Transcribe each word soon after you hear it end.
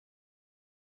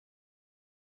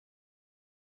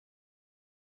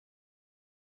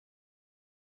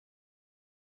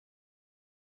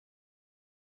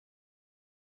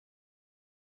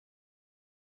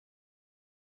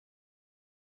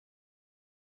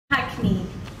Hackney.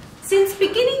 Since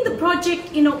beginning the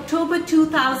project in October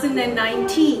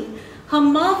 2019, her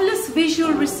marvelous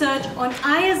visual research on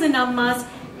Ayahs and Amahs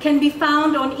can be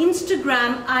found on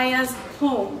Instagram, Ayahs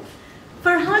Home.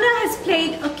 Farhana has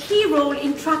played a key role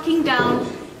in tracking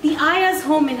down the Ayahs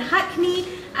Home in Hackney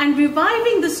and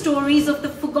reviving the stories of the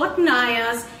forgotten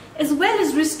Ayahs, as well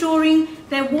as restoring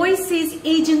their voices,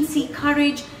 agency,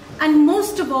 courage, and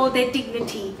most of all, their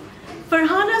dignity.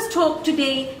 Farhana's talk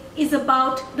today is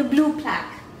about the Blue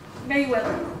Plaque. Very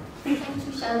welcome. Thank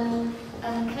you, Shalini.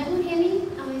 Can everyone hear me?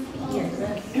 Am I speaking?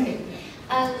 Yes. Great.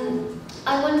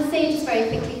 I want to say just very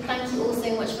quickly, thank you all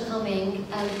so much for coming.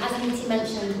 As Niti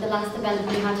mentioned, the last event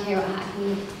we had here at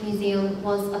Hackney Museum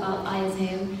was about Ayahs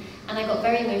Home, and I got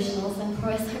very emotional, so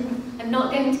I'm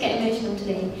not going to get emotional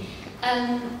today.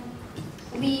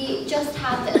 We just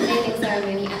had the unveiling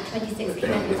ceremony at 26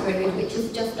 Colonial Road, which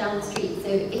is just down the street, so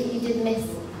if you did miss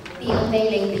the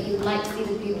unveiling but you'd like to see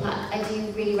the Blue Plaque, I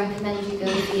do really recommend you go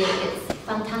and see it. It's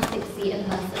fantastic to see it in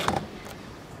person.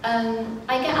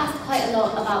 I get asked quite a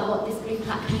lot about what this Blue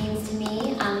Plaque means to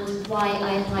me and why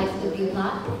I applied for the Blue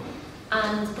Plaque,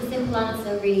 and the simple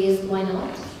answer really is why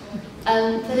not.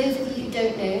 For those of you who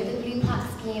don't know, the Blue Plaque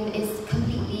scheme is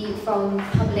completely from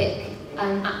public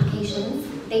applications.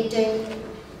 They don't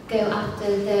go after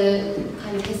the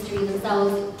kind of history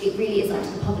themselves. It really is up to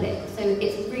the public. So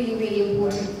it's really, really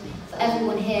important for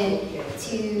everyone here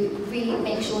to really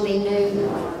make sure they know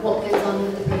what goes on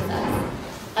with the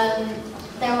process.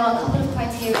 There are a couple of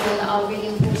criteria that are really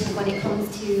important when it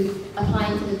comes to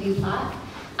applying for the Blue Plaque,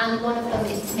 and one of them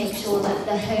is to make sure that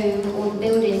the home or the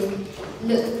building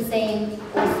looks the same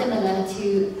or similar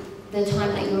to the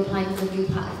time that you're applying for the Blue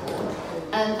Plaque for.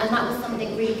 And that was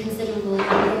something really considerable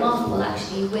and remarkable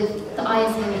actually with the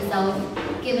Ayahs Home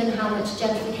itself, given how much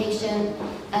gentrification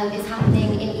is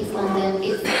happening in East London.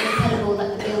 It's incredible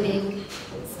that the building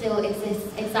still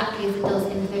exists exactly as it does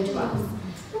in the photographs.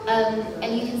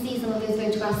 And you can see some of those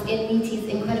photographs in Niti's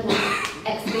incredible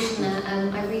exhibition there.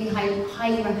 I really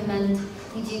highly recommend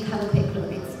you do have a quick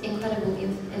look. It's incredible the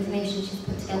information she's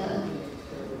put together.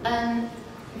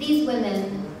 These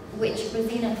women, which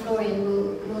Rosina and Florian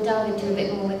will delve into a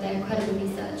bit more with their incredible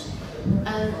research,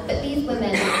 but these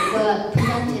women were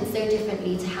presented so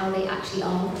differently to how they actually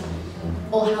are,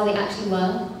 or how they actually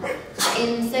were.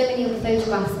 In so many of the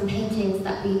photographs and paintings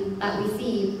that we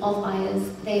see of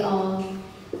Ayahs, they are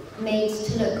made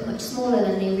to look much smaller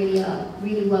than they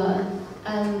really were.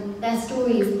 Their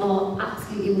stories are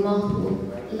absolutely remarkable.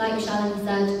 Like Shalini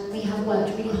said, we have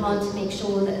worked really hard to make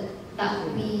sure that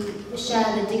we share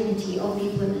the dignity of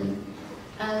these women.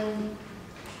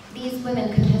 These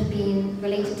women could have been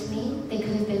related to me, they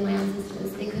could have been my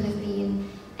ancestors, they could have been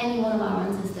any one of our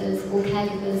ancestors or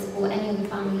caregivers or any of the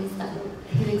families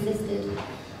who existed.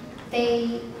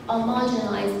 They are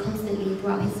marginalised constantly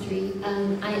throughout history,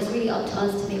 and it's really up to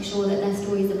us to make sure that their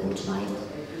stories are brought to light.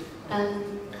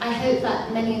 I hope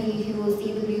that many of you who will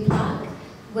see the Blue Plaque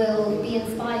will be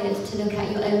inspired to look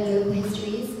at your own local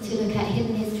histories, to look at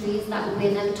hidden histories that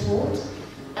we're never taught,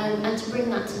 and to bring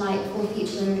that to light for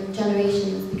future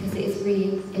generations, because it is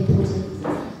really important.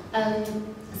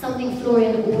 Something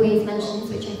Florian always mentions,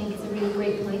 which I think is a really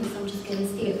great point, so I'm just going to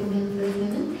steal it from him for this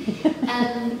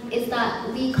moment, is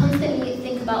that we constantly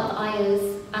think about the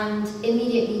Ayahs and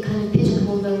immediately kind of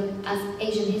pigeonhole them as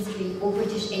Asian history or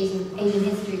British Asian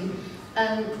history.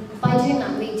 By doing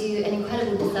that, we do an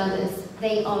incredible disservice.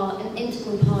 They are an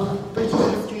integral part of British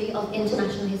history, of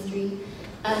international history.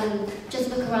 Just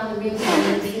look around the room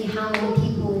and see how many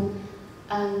people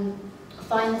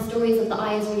find the stories of the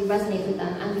Ayahs really resonate with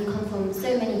them, and we come from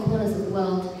so many corners of the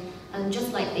world,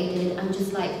 just like they did, and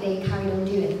just like they carried on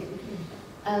doing.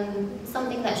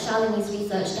 Something that Shalini's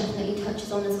research definitely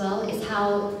touches on as well is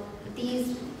how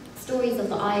these stories of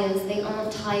the Ayahs, they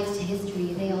aren't tied to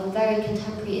history, they are a very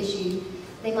contemporary issue.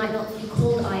 They might not be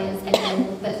called Ayahs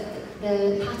anymore, but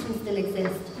the patterns still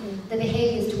exist. The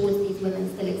behaviours towards these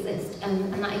women still exist,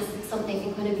 and that is something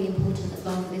incredibly important as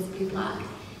well for this Blue Plaque,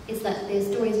 is that the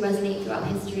stories resonate throughout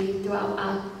history, throughout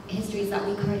our histories that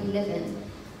we currently live in,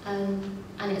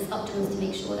 and it's up to us to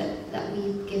make sure that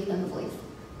we give them a voice.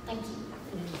 Thank you.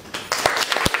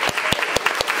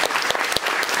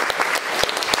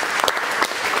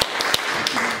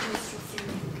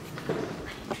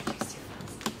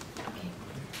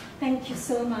 Thank you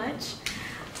so much.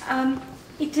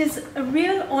 It is a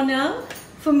real honor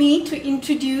for me to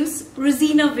introduce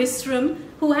Rosina Visram,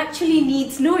 who actually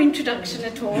needs no introduction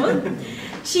at all.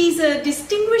 She's a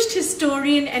distinguished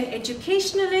historian and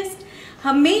educationalist.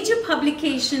 Her major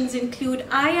publications include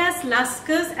Ayahs,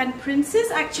 Lascars and Princes.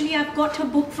 Actually, I've got her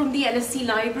book from the LSE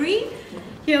library.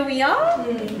 Here we are.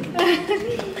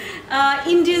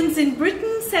 Indians in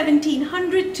Britain,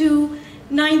 1700 to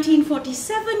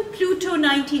 1947, Pluto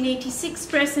 1986,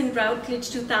 Press and Routledge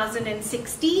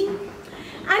 2016.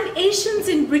 And Asians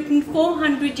in Britain,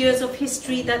 400 Years of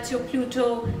History, that's your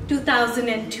Pluto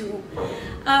 2002.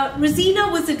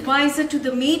 Rosina was advisor to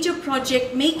the major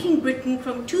project Making Britain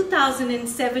from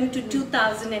 2007 to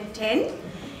 2010.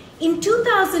 In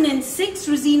 2006,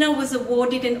 Rosina was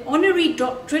awarded an honorary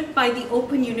doctorate by the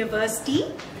Open University.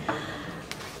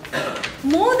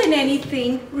 More than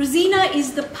anything, Rosina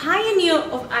is the pioneer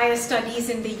of Ayah studies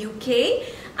in the UK,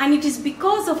 and it is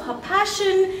because of her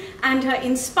passion and her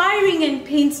inspiring and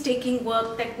painstaking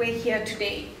work that we're here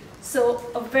today. So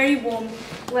a very warm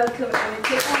welcome,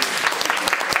 Anita.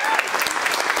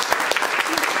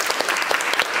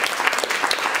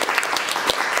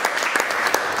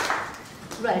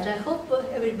 Right, I hope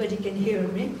everybody can hear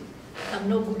me. I'm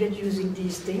no good at using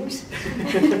these things.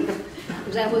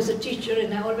 Because I was a teacher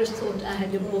and I always thought I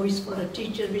had a voice for a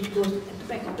teacher which goes at the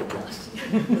back of the class.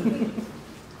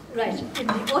 Right, in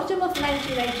the autumn of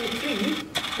 1993,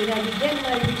 when I began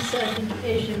my research into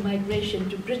Asian migration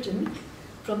to Britain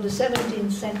from the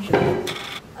 17th century,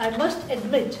 I must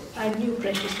admit I knew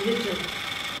precious little.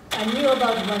 I knew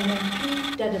about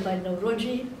Vanmanki, Dadabhai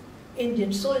Nauroji,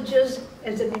 Indian soldiers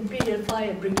as an Imperial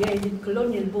Fire Brigade in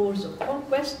colonial wars of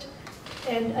conquest,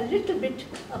 and a little bit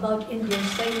about Indian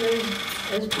sailors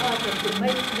as part of the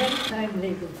maritime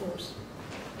labor force.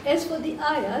 As for the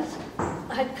Ayahs,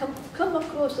 I had come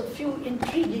across a few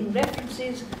intriguing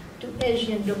references to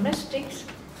Asian domestics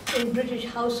in British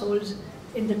households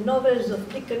in the novels of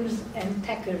Dickens and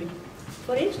Thackeray.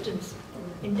 For instance,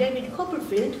 in David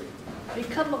Copperfield, we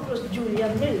come across Julia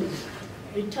Mills,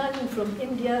 returning from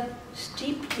India,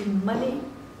 steeped in money,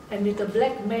 and with a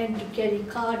black man to carry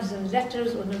cards and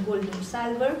letters on a golden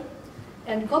salver,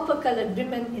 and copper-colored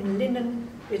women in linen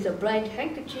with a bright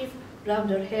handkerchief round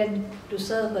her head to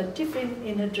serve her tiffin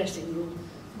in her dressing room.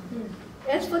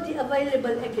 As for the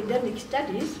available academic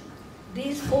studies,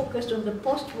 these focused on the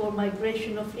post-war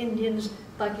migration of Indians,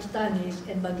 Pakistanis,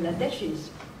 and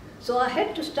Bangladeshis. So I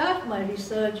had to start my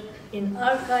research in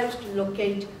archives to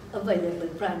locate available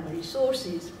primary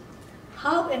sources.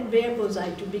 How and where was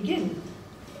I to begin?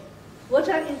 What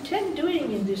I intend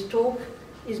doing in this talk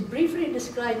is briefly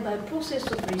describe my process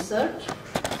of research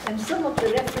and some of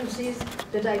the references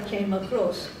that I came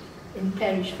across in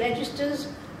parish registers,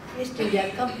 East India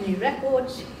Company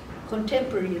records,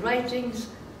 contemporary writings,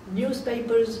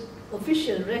 newspapers,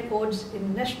 official records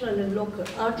in national and local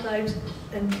archives,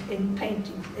 and in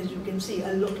painting, as you can see,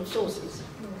 a lot of sources.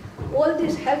 All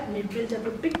this helped me build up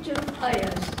a picture of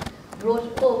Ayahs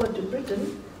brought over to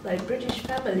Britain by British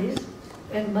families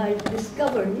and my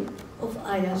discovery of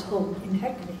Ayahs Home in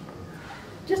Hackney.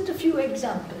 Just a few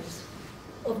examples.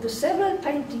 Of the several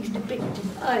paintings depicting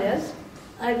Ayahs,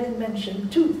 I will mention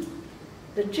two.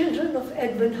 The Children of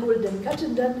Edwin Holden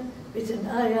Cuttenden with an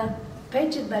Ayah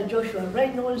painted by Joshua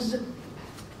Reynolds,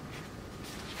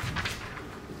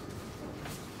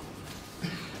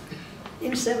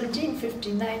 in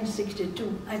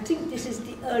 1759-62. I think this is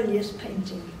the earliest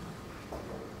painting.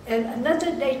 And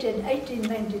another dated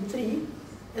 1893,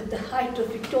 at the height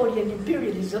of Victorian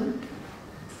imperialism,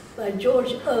 by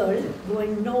George Earle,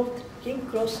 going north King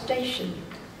Cross Station,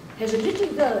 has a little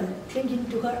girl clinging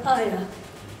to her ayah.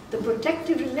 The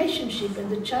protective relationship and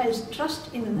the child's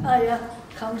trust in an ayah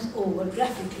comes over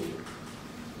graphically.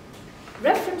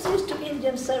 References to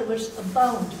Indian servants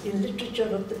abound in literature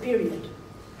of the period.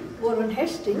 Warren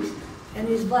Hastings and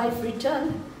his wife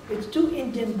returned with 2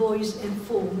 Indian boys and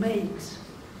 4 maids.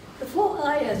 The 4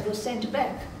 ayahs were sent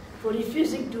back for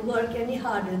refusing to work any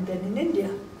harder than in India.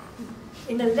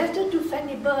 In a letter to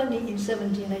Fanny Burney in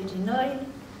 1789,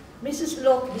 Mrs.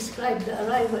 Locke described the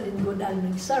arrival in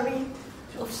Godalming, Surrey,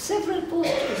 of several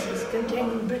posthouses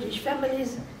containing British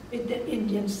families with their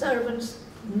Indian servants,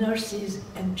 nurses,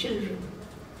 and children.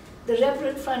 The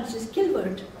Reverend Francis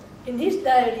Kilvert, in his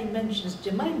diary, mentions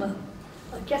Jemima,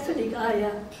 a Catholic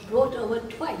ayah brought over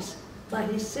twice by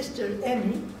his sister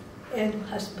Annie and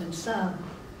husband Sam.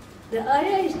 The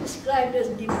ayah is described as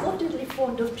devotedly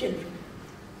fond of children.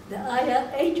 The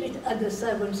ayah ate with other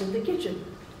servants in the kitchen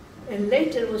and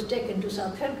later was taken to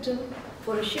Southampton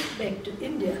for a ship back to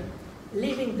India,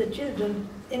 leaving the children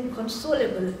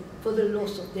inconsolable for the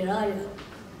loss of their ayah.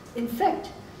 In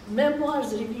fact,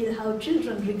 memoirs reveal how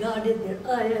children regarded their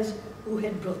ayahs who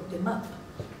had brought them up.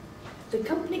 The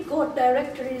company court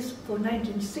directories for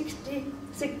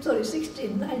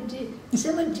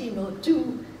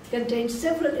 1702 contain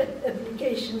several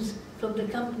applications from the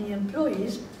company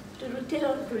employees to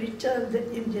return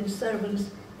the Indian servants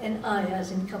and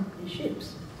ayahs in company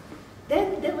ships.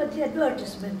 Then there were the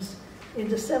advertisements in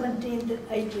the 17th and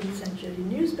 18th century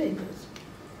newspapers.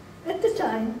 At the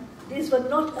time, these were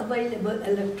not available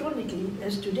electronically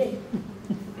as today.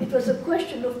 It was a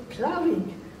question of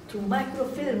plowing through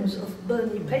microfilms of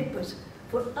Burnie papers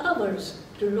for hours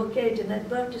to locate an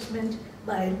advertisement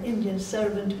by an Indian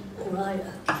servant or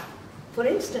ayah. For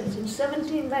instance, in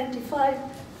 1795,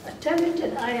 a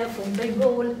talented ayah from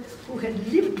Bengal who had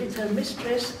lived with her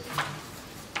mistress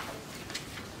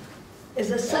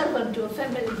as a servant to a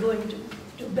family going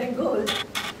to Bengal,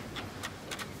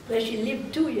 where she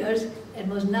lived 2 years and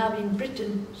was now in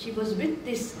Britain. She was with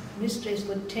this mistress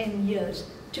for 10 years,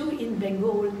 2 in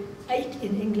Bengal, 8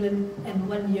 in England, and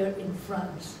 1 year in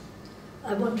France.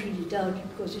 I won't read it out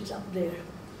because it's up there.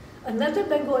 Another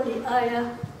Bengali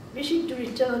ayah, wishing to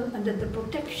return under the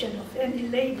protection of any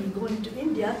lady going to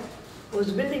India,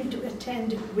 was willing to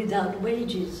attend without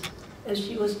wages, as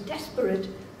she was desperate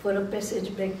for a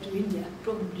passage back to India.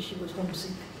 Probably she was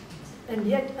homesick. And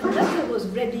yet another was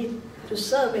ready to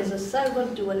serve as a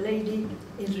servant to a lady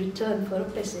in return for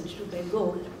a passage to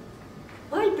Bengal.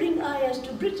 Why bring ayahs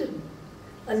to Britain?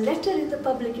 A letter in the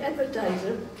Public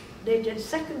Advertiser, dated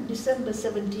 2nd December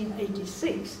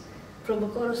 1786, from a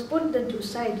correspondent who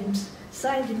signed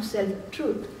himself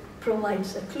Truth,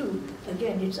 provides a clue.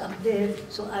 Again, it's up there,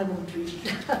 so I won't read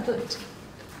it out.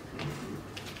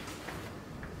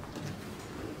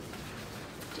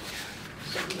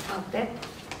 So we have that.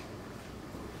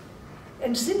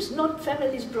 And since not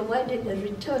families provided a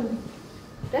return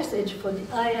passage for the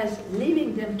ayahs,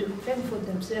 leaving them to fend for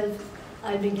themselves,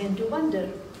 I began to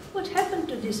wonder, what happened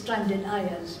to these stranded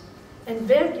ayahs? And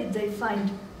where did they find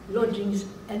lodgings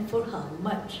and for how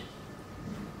much?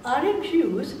 R.M.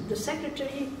 Hughes, the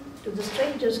secretary to the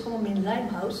Strangers' Home in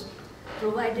Limehouse,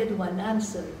 provided one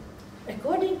answer.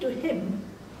 According to him,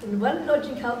 one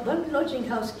lodging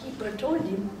house keeper told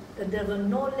him that there were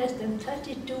no less than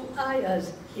 32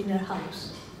 ayahs in her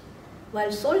house.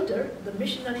 While Salter, the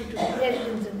missionary to the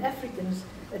Asians and Africans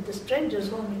at the Strangers'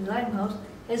 Home in Limehouse,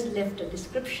 has left a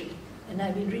description. And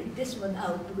I will read this one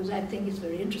out because I think it's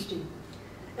very interesting.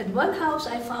 At one house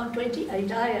I found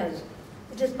 28 ayahs.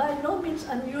 It is by no means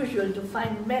unusual to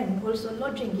find men also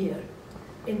lodging here.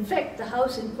 In fact, the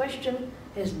house in question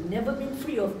has never been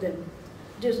free of them.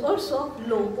 It is also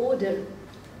low order.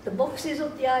 The boxes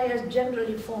of the ayahs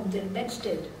generally formed their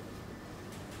bedstead,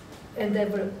 and they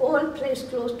were all placed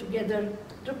close together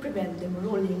to prevent them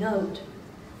rolling out.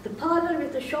 The parlor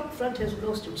with the shop front has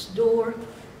lost its door,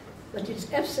 but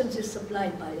its absence is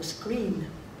supplied by a screen.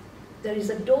 There is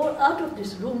a door out of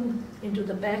this room into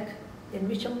the back in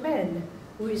which a man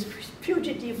who is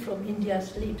fugitive from India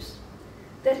sleeps.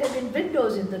 There have been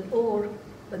windows in the door,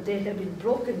 but they have been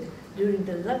broken during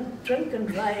the drunken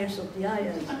riots of the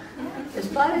ayahs. As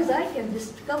far as I can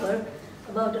discover,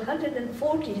 about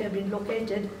 140 have been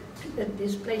located at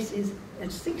these places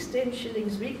at 16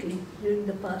 shillings weekly during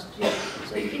the past year.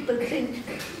 So if people think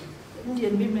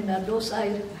Indian women are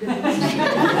docile,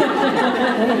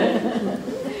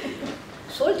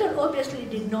 Salter obviously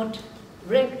did not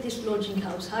rank this lodging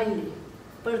house highly.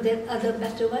 Were there other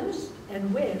better ones,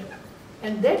 and where?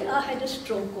 And then I had a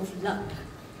stroke of luck.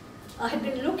 I had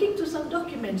been looking through some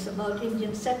documents about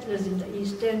Indian settlers in the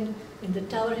East End in the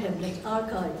Tower Hamlets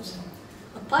archives.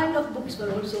 A pile of books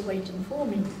were also waiting for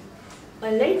me. By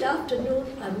late afternoon,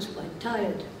 I was quite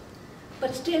tired.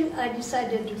 But still, I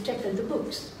decided to tackle the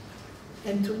books.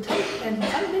 And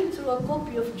thumbing through a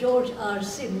copy of George R.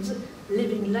 Sims'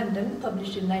 Living London,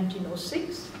 published in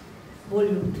 1906,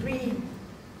 Volume 3,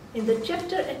 in the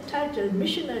chapter entitled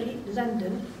Missionary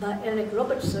London by Alec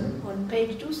Robertson, on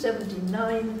page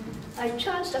 279, I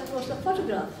chanced across a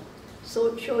photograph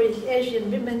showing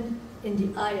Asian women in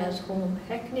the Ayahs Home,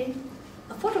 Hackney,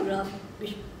 a photograph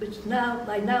which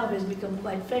by now has become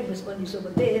quite famous. One is over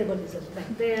there, one is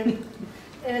back there.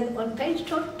 And on page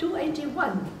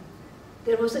 281,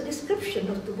 there was a description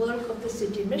of the work of the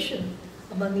city mission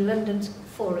among London's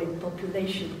foreign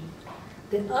population.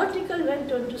 The article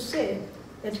went on to say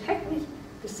that Hackney,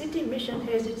 the city mission,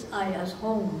 has its Ayahs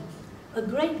Home, a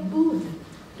great boon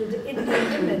to the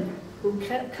Indian women who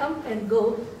can come and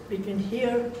go between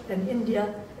here and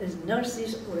India as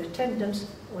nurses or attendants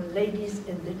or ladies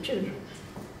and their children.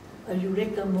 A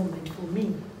eureka moment for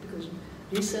me, because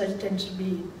research tends to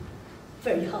be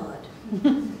very hard.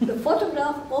 The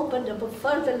photograph opened up a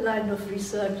further line of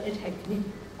research at Hackney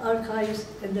Archives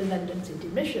and the London City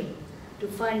Mission to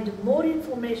find more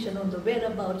information on the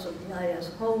whereabouts of the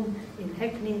Ayahs Home in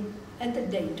Hackney and the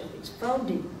date of its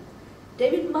founding.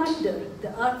 David Minder,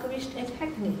 the archivist at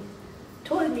Hackney,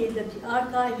 told me that the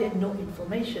archive had no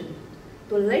information,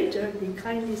 but later he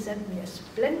kindly sent me a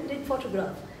splendid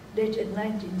photograph dated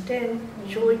 1910,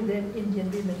 showing them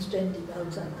Indian women standing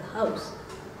outside the house.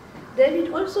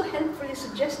 David also helpfully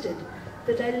suggested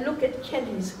that I look at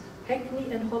Kelly's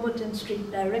Hackney and Homerton Street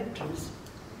directories.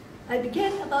 I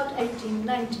began about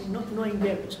 1890, not knowing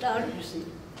where to start, you see.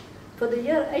 For the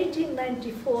year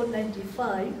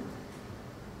 1894-95,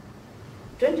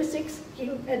 26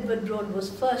 King Edward Road was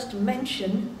first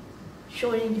mentioned,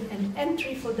 showing an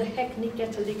entry for the Hackney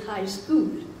Catholic High School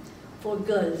for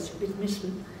girls with Miss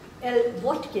L.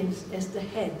 Watkins as the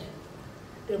head.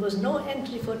 There was no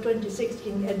entry for 26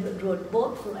 King Edward Road,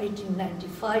 both for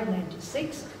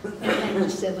 1895-96 and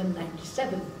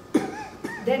 97-97.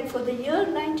 Then for the year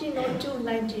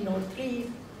 1902-1903,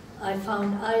 I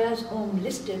found Ayahs Home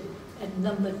listed at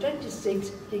number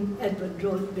 26 King Edward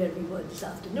Road, where we were this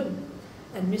afternoon,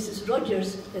 and Mrs.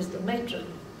 Rogers as the matron.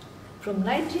 From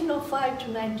 1905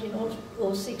 to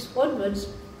 1906 onwards,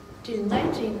 till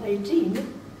 1918,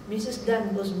 Mrs.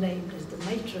 Dunn was named as the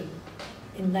matron.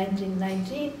 In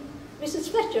 1919, Mrs.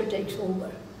 Fletcher takes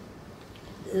over.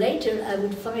 Later, I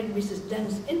would find Mrs.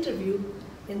 Dunn's interview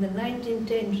in the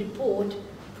 1910 report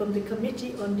from the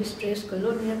Committee on Distressed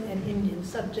Colonial and Indian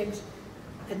Subjects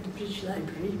at the British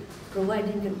Library,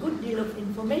 providing a good deal of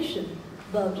information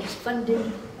about its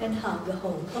funding and how the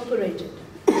home operated.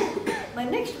 My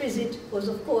next visit was,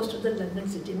 of course, to the London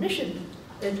City Mission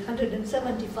at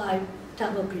 175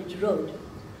 Tower Bridge Road.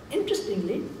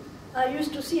 Interestingly, I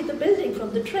used to see the building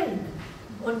from the train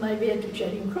on my way to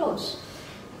Charing Cross.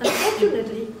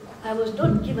 Unfortunately, I was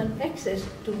not given access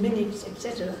to minutes,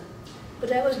 etc.,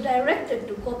 but I was directed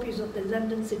to copies of the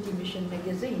London City Mission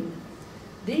magazine.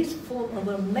 These form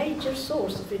our major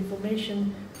source of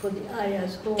information for the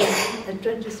Ayahs Home at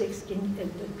 26 King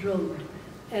Edward Road.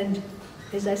 And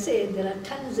as I say, there are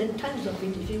tons and tons of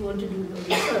it if you want to do your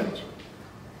research.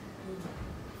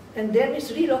 And there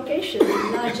is relocation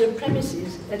to larger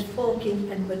premises at 4 King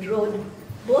Edward Road.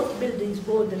 Both buildings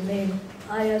bore the name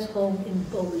Ayahs Home in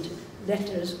bold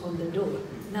letters on the door.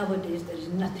 Nowadays, there is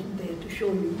nothing there to show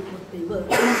you what they were.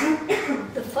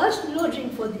 The first lodging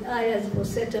for the Ayahs was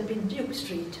set up in Duke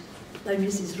Street by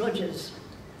Mrs. Rogers.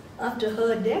 After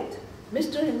her death,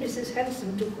 Mr. and Mrs.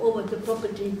 Hanson took over the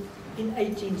property in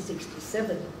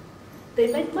 1867. They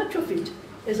made much of it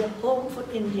as a home for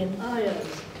Indian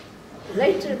Ayahs.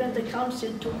 Later, when the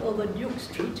council took over Duke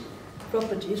Street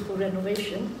properties for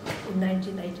renovation in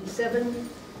 1987,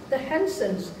 the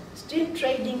Hansons, still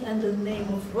trading under the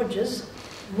name of Rogers,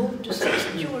 moved to 6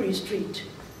 Jewry Street.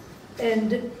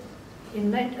 And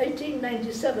in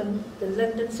 1897, the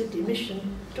London City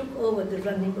Mission took over the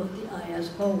running of the Ayahs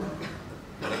Home.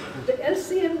 The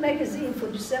LCM magazine for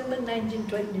December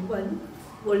 1921,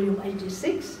 volume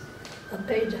 86,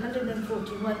 page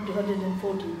 141 to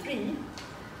 143,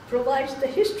 provides the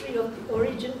history of the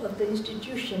origin of the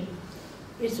institution,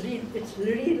 its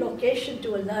relocation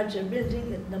to a larger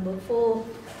building at number 4,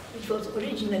 which was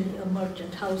originally a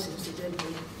merchant house,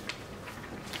 incidentally.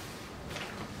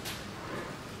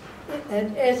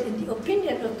 And as in the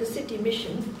opinion of the City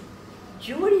Mission,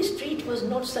 Jewry Street was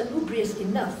not salubrious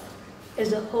enough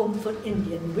as a home for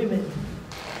Indian women.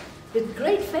 With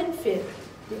great fanfare,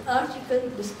 the article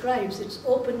describes its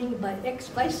opening by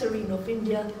ex-Viceroy of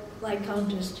India,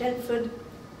 Viscountess Chelford.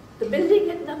 The building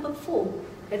at number 4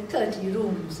 had 30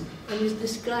 rooms and is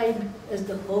described as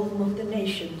the home of the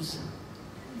nations.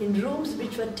 In rooms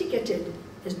which were ticketed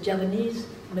as Javanese,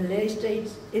 Malay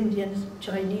states, Indians,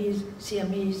 Chinese,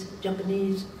 Siamese,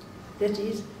 Japanese, that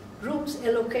is, rooms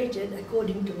allocated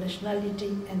according to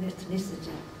nationality and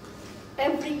ethnicity.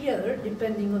 Every year,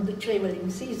 depending on the traveling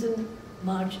season,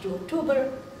 March to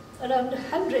October, around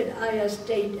 100 Ayahs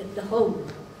stayed at the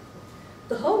home.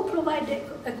 The home provided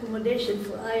accommodation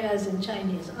for Ayahs and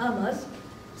Chinese Amahs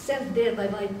sent there by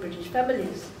white British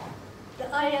families.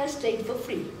 The Ayahs stayed for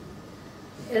free,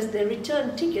 as their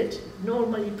return ticket,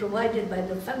 normally provided by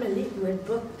the family who had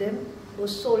brought them,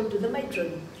 was sold to the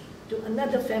matron, to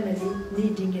another family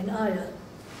needing an Ayah.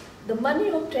 The money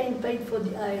obtained paid for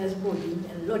the Ayah's boarding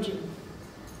and lodging,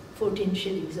 14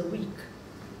 shillings a week.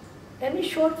 Any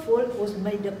shortfall was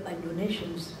made up by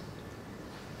donations.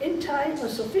 In time, a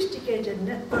sophisticated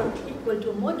network equal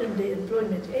to a modern-day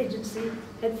employment agency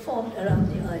had formed around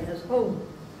the Ayahs Home.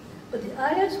 But the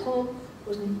Ayahs Home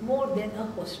was more than a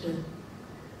hostel.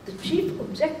 The chief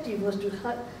objective was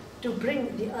to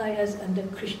bring the Ayahs under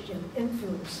Christian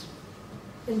influence.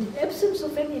 In the absence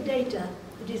of any data,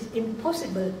 it is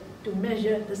impossible to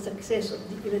measure the success of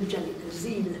the evangelical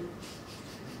zeal.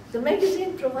 The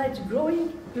magazine provides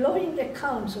glowing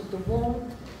accounts of the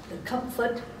warmth, the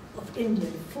comfort of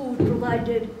Indian food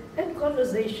provided, and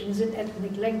conversations in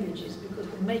ethnic languages, because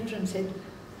the matrons had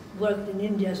worked in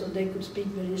India so they could speak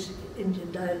various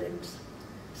Indian dialects.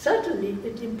 Certainly,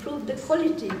 it improved the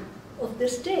quality of the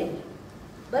stay.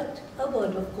 But a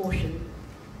word of caution.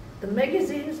 The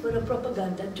magazines were a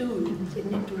propaganda tool. They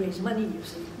need to raise money, you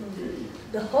see.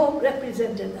 The home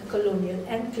represented a colonial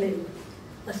enclave,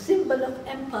 a symbol of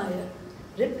empire,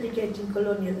 replicating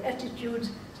colonial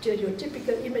attitudes,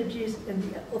 stereotypical images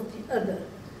of the other,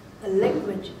 a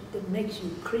language that makes you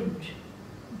cringe.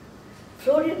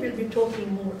 Florian will be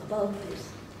talking more about this.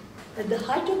 At the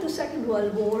height of the Second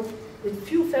World War, with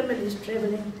few families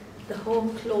traveling, the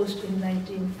home closed in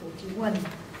 1941.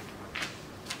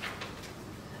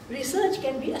 Research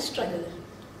can be a struggle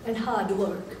and hard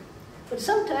work, but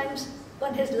sometimes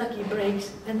one has lucky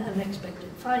breaks and unexpected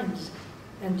finds.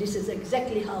 And this is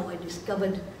exactly how I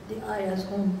discovered the Ayahs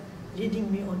Home,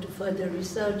 leading me on to further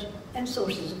research and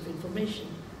sources of information.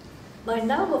 By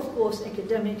now, of course,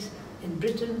 academics in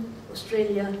Britain,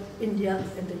 Australia, India,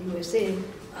 and the USA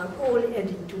are all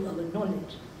adding to our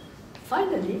knowledge.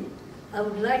 Finally, I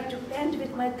would like to end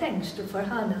with my thanks to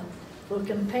Farhana for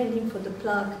campaigning for the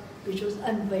plaque which was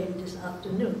unveiled this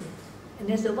afternoon.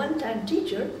 And as a one-time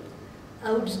teacher,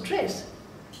 I would stress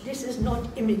this is not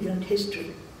immigrant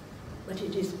history, but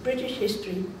it is British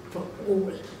history for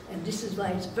all. And this is why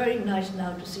it's very nice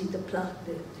now to see the plaque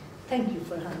there. Thank you,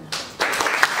 Farhana.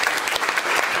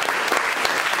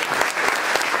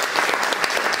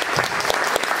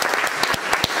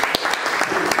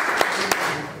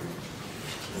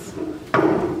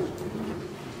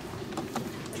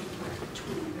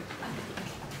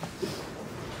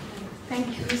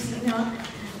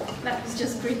 That was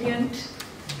just brilliant.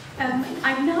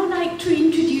 I'd now like to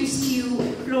introduce to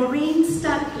you Lorraine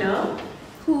Stadler,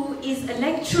 who is a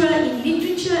lecturer in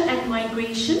literature and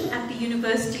migration at the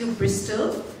University of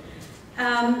Bristol.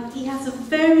 He has a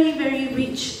very, very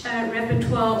rich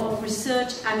repertoire of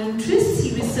research and interests.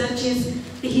 He researches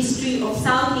the history of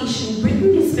South Asian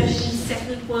Britain, especially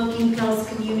settled working class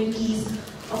communities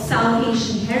of South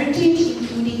Asian heritage,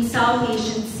 including South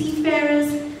Asian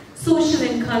seafarers, social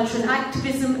and cultural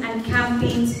activism and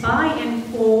campaigns by and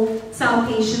for South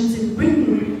Asians in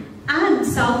Britain, and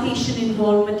South Asian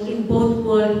involvement in both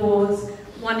World Wars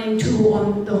I and II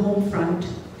on the home front.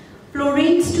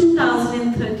 Floraine's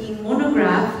 2013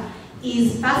 monograph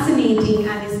is fascinating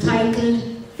and is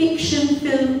titled Fiction,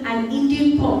 Film and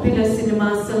Indian Popular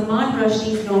Cinema, Salman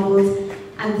Rushdie's Novels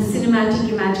and the Cinematic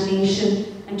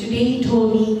Imagination. And today he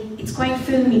told me it's quite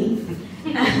filmy.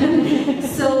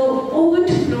 So over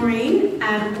to Lorraine,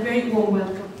 and a very warm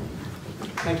welcome.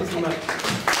 Thank you so much.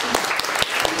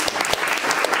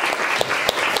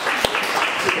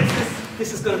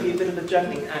 This is going to be a bit of a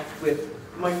juggling act with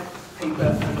my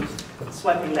paper and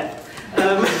swiping left.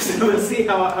 So we'll see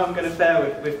how I'm going to fare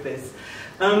with this.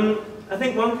 I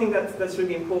think one thing that's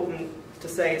really important to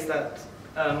say is that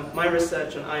my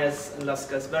research on Ayahs and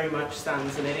Lascars very much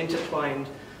stands in an intertwined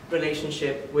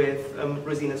relationship with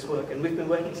Rosina's work, and we've been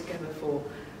working together for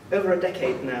over a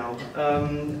decade now,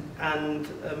 and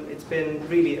it's been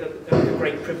really a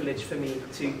great privilege for me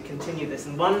to continue this.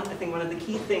 And I think one of the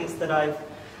key things that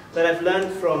I've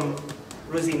learned from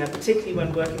Rosina, particularly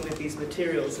when working with these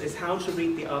materials, is how to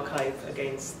read the archive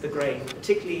against the grain,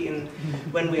 particularly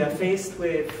when we are faced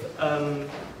with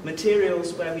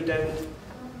materials where we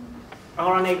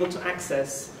are unable to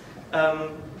access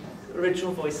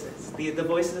original voices. The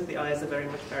voices of the Ayahs are very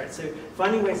much buried. So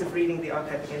finding ways of reading the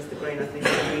archive against the grain, I think,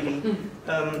 is a really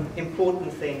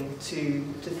important thing to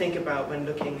think about when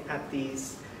looking at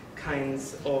these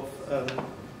kinds of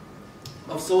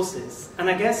sources. And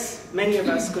I guess many of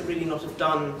us could really not have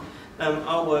done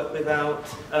our work without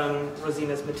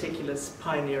Rosina's meticulous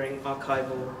pioneering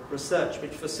archival research,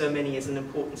 which for so many is an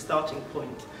important starting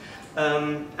point.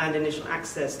 And initial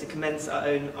access to commence our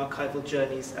own archival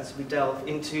journeys as we delve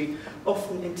into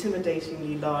often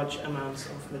intimidatingly large amounts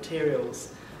of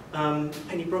materials.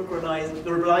 Penny Brook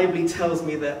reliably tells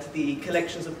me that the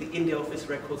collections of the India Office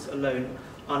records alone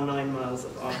are 9 miles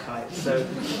of archive, so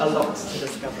a lot to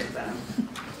discover there.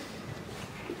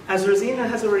 As Rosina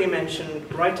has already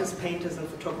mentioned, writers, painters and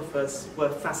photographers were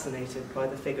fascinated by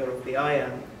the figure of the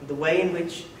Ayah. The way in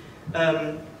which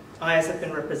Ayahs have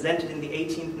been represented in the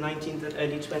 18th, 19th and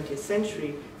early 20th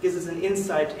century gives us an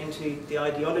insight into the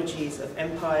ideologies of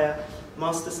empire,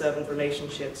 master-servant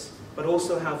relationships, but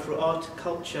also how through art,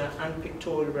 culture and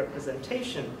pictorial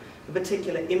representation, the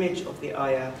particular image of the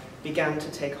Ayah began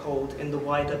to take hold in the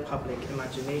wider public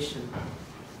imagination.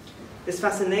 This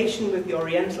fascination with the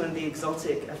Oriental and the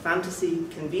exotic, a fantasy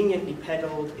conveniently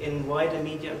peddled in wider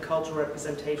media and cultural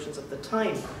representations of the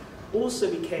time,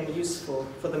 also became useful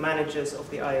for the managers of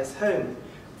the Ayahs Home,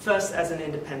 first as an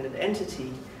independent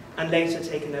entity, and later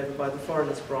taken over by the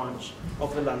foreigners branch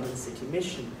of the London City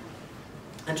Mission.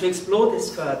 And to explore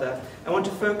this further, I want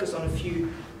to focus on a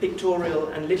few pictorial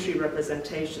and literary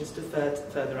representations to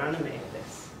further animate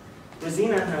this.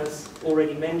 Rosina has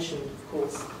already mentioned, of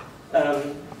course,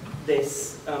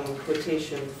 this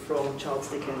quotation from Charles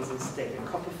Dickens' David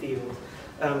Copperfield,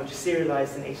 which is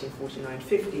serialized in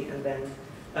 1849-50 and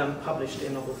then published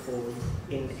in novel form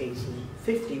in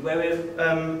 1850, where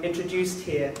we're introduced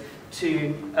here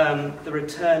to the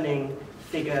returning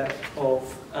figure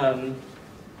of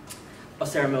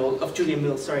Julia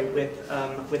Mills,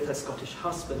 with her Scottish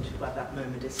husband, who at that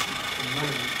moment is steeped in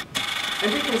money.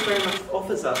 And Dickens very much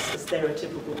offers us a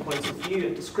stereotypical point of view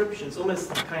and descriptions,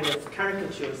 almost kind of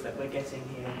caricatures that we're getting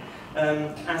here,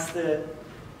 as the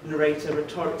narrator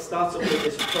starts off with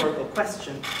this rhetorical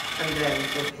question and then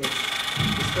with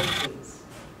his descriptions.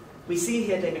 We see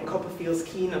here David Copperfield's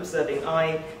keen observing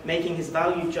eye making his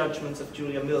valued judgments of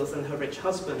Julia Mills and her rich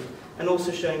husband, and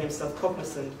also showing himself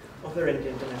cognizant of her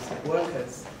Indian domestic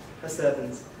workers, her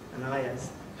servants and ayahs,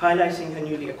 highlighting her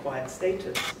newly acquired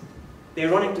status. The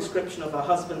ironic description of her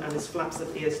husband and his flaps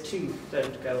of ears too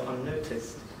don't go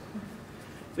unnoticed.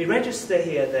 We register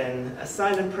here then a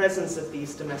silent presence of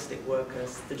these domestic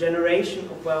workers, the generation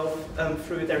of wealth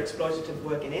through their exploitative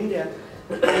work in India,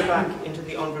 and back into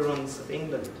the environs of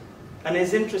England. And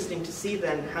it's interesting to see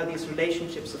then how these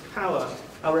relationships of power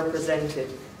are represented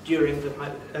during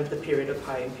the period of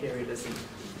high imperialism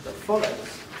that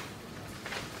follows.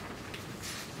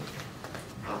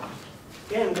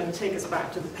 Again, I'm going to take us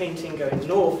back to the painting going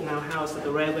north, now housed at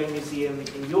the Railway Museum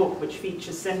in York, which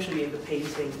features centrally in the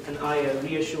painting an ayah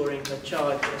reassuring her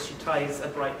charge as she ties a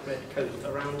bright red coat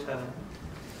around her.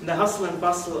 In the hustle and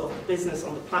bustle of the business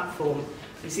on the platform,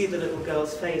 we see the little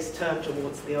girl's face turned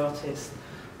towards the artist,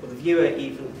 or the viewer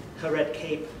even. Her red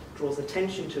cape draws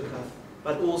attention to her,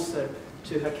 but also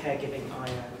to her caregiving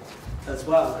ayah as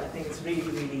well. I think it's really,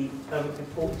 really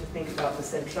important to think about the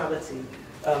centrality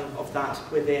of that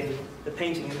within the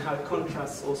painting and how it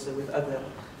contrasts also with other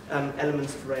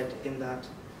elements of red in that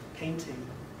painting.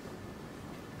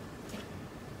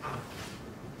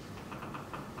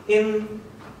 In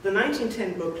the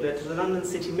 1910 booklet, The London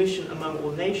City Mission Among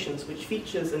All Nations, which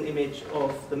features an image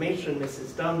of the matron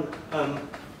Mrs. Dunn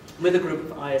with a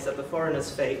group of ayahs at the foreigner's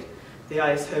fete, the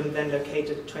Ayahs Home, then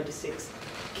located at 26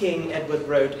 King Edward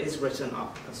Road, is written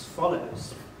up as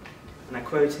follows. And I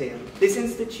quote here, "This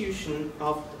institution,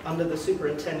 under the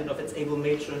superintendent of its able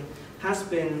matron, has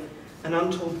been an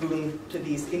untold boon to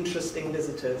these interesting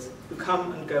visitors who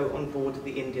come and go on board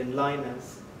the Indian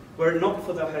liners. Were it not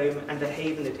for the home and the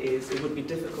haven it is, it would be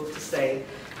difficult to say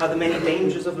how the many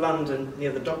dangers of London,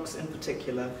 near the docks in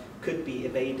particular, could be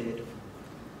evaded."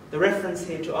 The reference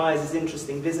here to ayahs is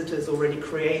interesting. Visitors already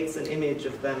creates an image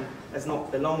of them as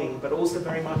not belonging, but also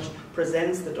very much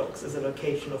presents the docks as a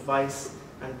location of vice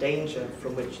and danger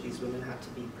from which these women had to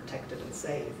be protected and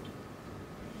saved.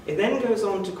 It then goes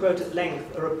on to quote at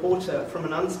length a reporter from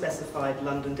an unspecified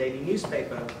London daily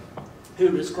newspaper who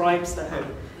describes the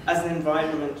home as an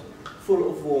environment full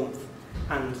of warmth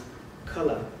and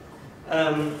colour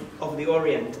of the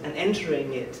Orient, and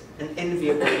entering it an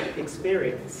enviable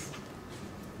experience.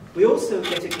 We also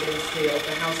get a glimpse here of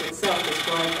the house itself,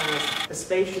 described as a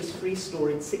spacious,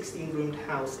 three-storied, 16-roomed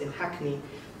house in Hackney,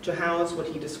 to house what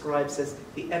he describes as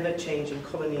the ever-changing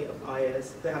colony of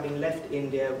ayahs who, having left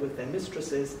India with their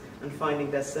mistresses and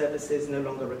finding their services no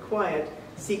longer required,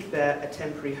 seek there a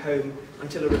temporary home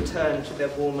until a return to their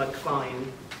warmer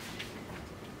clime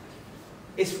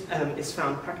is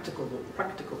found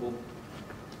practicable.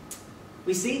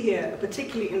 We see here a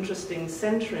particularly interesting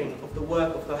centering of the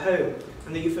work of the home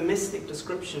and the euphemistic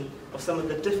description of some of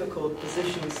the difficult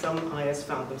positions some ayahs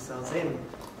found themselves in.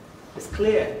 It's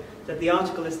clear that the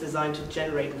article is designed to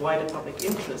generate wider public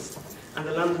interest, and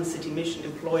the London City Mission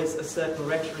employs a certain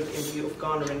rhetoric in view of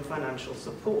garnering financial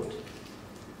support.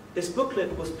 This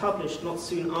booklet was published not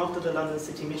soon after the London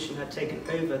City Mission had taken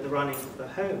over the running of the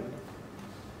home.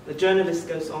 The journalist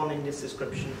goes on in this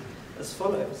description as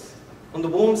follows. "On the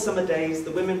warm summer days,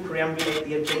 the women perambulate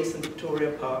the adjacent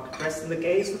Victoria Park, dressed in the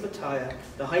gayest of attire,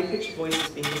 the high-pitched voices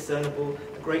being discernible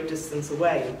a great distance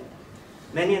away.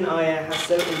 Many an ayah has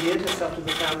so endeared herself to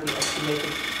the family as to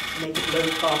make it low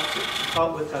to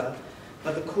part with her,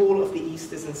 but the call of the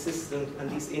East is insistent,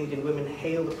 and these Indian women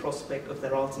hail the prospect of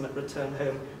their ultimate return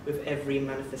home with every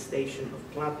manifestation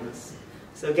of gladness."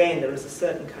 So again, there is a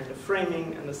certain kind of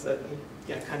framing and a certain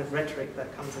kind of rhetoric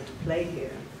that comes into play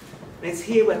here. And it's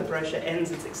here where the brochure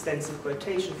ends its extensive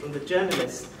quotation from the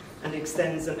journalist and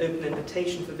extends an open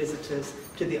invitation for visitors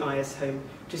to the Ayahs Home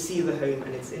to see the home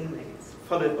and its inmates,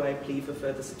 followed by a plea for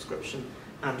further subscription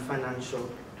and financial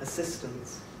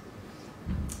assistance.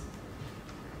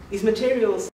 These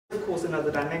materials have, of course,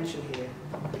 another dimension here.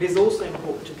 It is also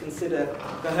important to consider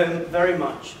the home very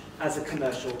much as a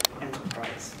commercial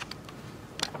enterprise,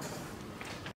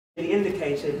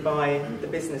 indicated by the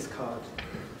business card.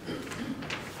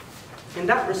 In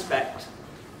that respect,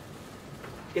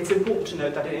 it's important to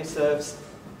note that it serves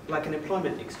like an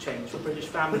employment exchange for British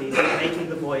families making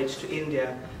the voyage to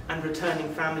India and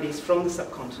returning families from the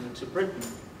subcontinent to Britain.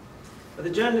 But the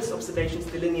journalist's observations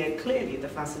delineate clearly the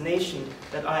fascination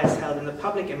that Ayahs held in the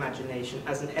public imagination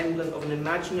as an emblem of an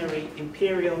imaginary,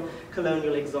 imperial,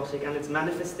 colonial exotic, and its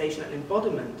manifestation and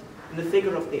embodiment in the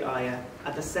figure of the Ayah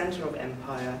at the centre of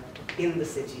empire in the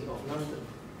city of London.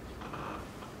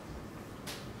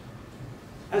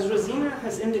 As Rosina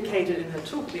has indicated in her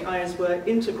talk, the Ayahs were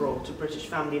integral to British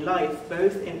family life,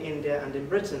 both in India and in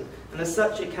Britain, and as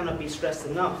such it cannot be stressed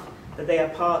enough that they are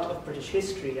part of British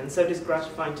history, and so it is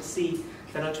gratifying to see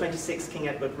that on 26 King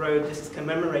Edward Road this is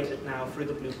commemorated now through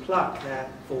the Blue Plaque there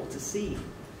for to see.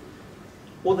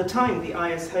 All the time, the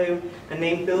Ayahs Home, a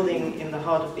named building in the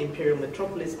heart of the imperial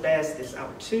metropolis, bears this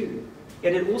out too.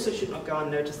 Yet it also should not go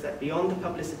unnoticed that beyond the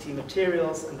publicity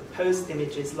materials and the post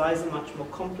images lies a much more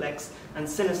complex and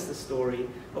sinister story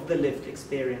of the lived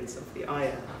experience of the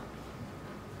Ayah.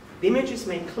 The images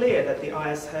make clear that the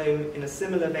Ayahs Home, in a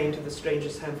similar vein to the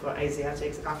Strangers' Home for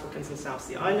Asiatics, Africans and South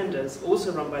Sea Islanders,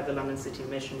 also run by the London City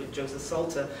Mission with Joseph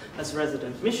Salter as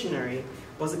resident missionary,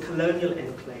 was a colonial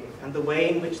enclave, and the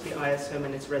way in which the Ayahs Home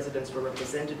and its residents were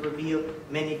represented reveal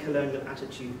many colonial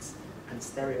attitudes and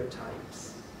stereotypes.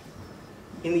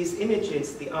 In these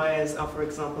images, the Ayahs are, for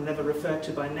example, never referred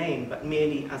to by name, but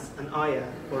merely as an Ayah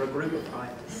or a group of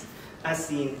Ayahs, as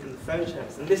seen in the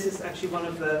photos. And this is actually one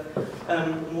of the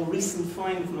more recent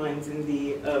find of mine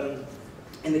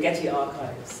in the Getty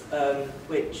archives,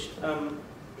 which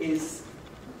is,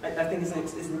 I think, is an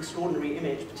extraordinary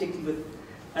image, particularly with,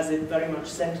 as it very much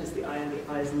centres the Ayah and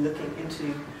the Ayahs looking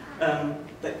into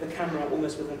the camera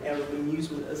almost with an air of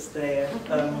amusement as they're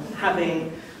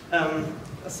having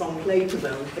a song played to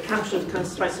them. The caption kind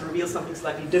of tries to reveal something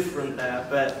slightly different there,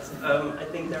 but I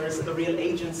think there is a real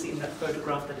agency in that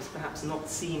photograph that is perhaps not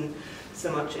seen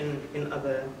so much in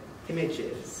other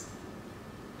images.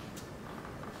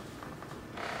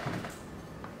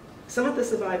 Some of the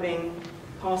surviving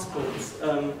passports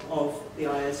of the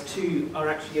Ayahs too are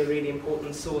actually a really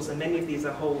important source, and many of these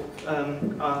are held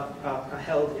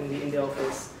in the India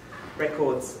Office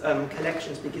records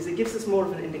collections, because it gives us more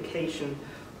of an indication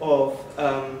of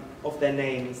their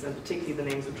names, and particularly the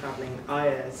names of travelling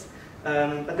Ayahs.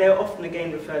 But they are often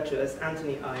again referred to as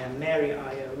Anthony Ayah, Mary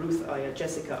Ayah, Ruth Ayah,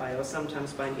 Jessica Ayah, or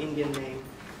sometimes by an Indian name,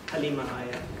 Halima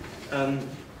Ayah,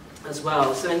 as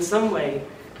well. So in some way,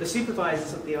 the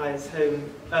supervisors of the Ayahs Home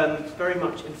very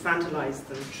much infantilized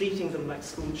them, treating them like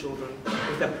school children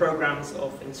with their programs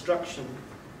of instruction.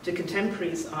 To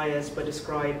contemporaries, Ayahs were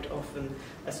described often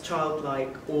as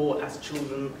childlike or as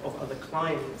children of other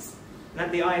climes. And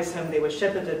at the Ayahs Home, they were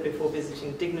shepherded before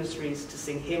visiting dignitaries to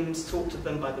sing hymns taught to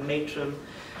them by the matron.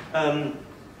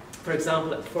 For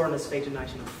example, at the Foreigners' Fete night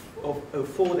of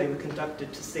 2004, they were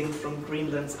conducted to sing from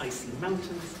Greenland's icy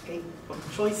mountains. Again, what a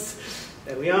choice.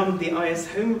 There we are. The Ayahs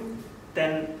Home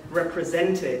then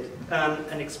represented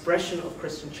an expression of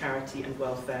Christian charity and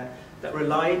welfare that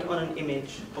relied on an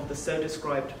image of the so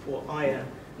described poor Ayah,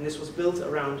 and this was built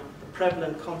around the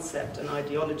prevalent concept and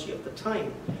ideology of the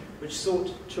time, which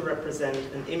sought to represent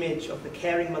an image of the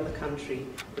caring mother country,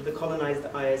 with the colonized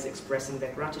Ayahs expressing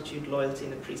their gratitude, loyalty,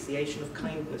 and appreciation of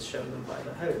kindness shown them by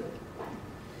the home.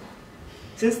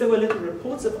 Since there were little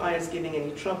reports of Ayahs giving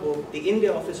any trouble, the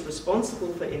India Office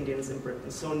responsible for Indians in Britain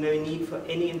saw no need for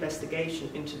any investigation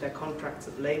into their contracts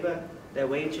of labour, their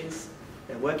wages,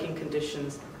 their working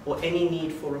conditions, or any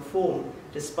need for reform,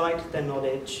 despite their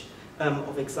knowledge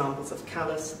of examples of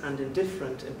callous and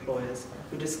indifferent employers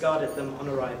who discarded them on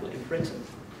arrival in Britain.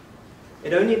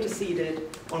 It only interceded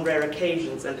on rare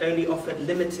occasions and only offered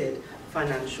limited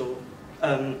financial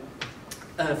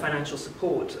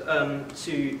support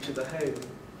to the home.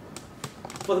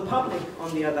 For the public,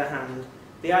 on the other hand,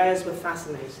 the Ayahs were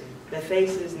fascinating. Their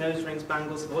faces, nose rings,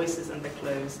 bangles, voices, and their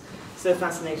clothes so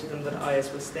fascinated them that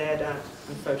Ayahs were stared at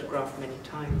and photographed many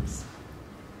times.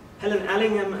 Helen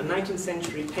Allingham, a 19th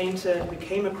century painter who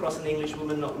came across an English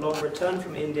woman not long returned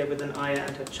from India with an Ayah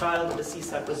and her child at a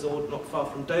seaside resort not far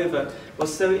from Dover,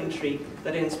 was so intrigued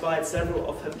that it inspired several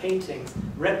of her paintings,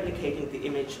 replicating the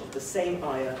image of the same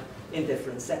Ayah in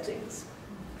different settings.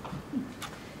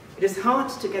 It is hard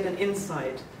to get an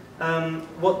insight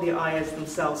what the Ayahs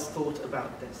themselves thought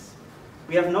about this.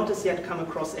 We have not as yet come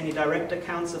across any direct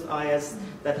accounts of Ayahs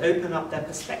that open up their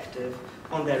perspective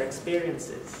on their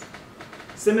experiences.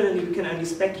 Similarly, we can only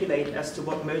speculate as to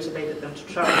what motivated them to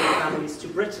travel with families to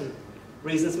Britain.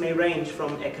 Reasons may range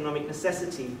from economic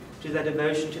necessity to their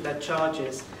devotion to their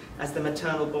charges, as the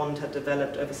maternal bond had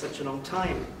developed over such a long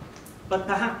time. But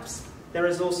perhaps there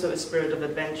is also a spirit of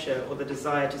adventure or the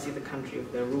desire to see the country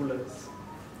of their rulers.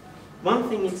 One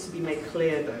thing needs to be made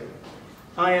clear, though.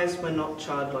 Ayahs were not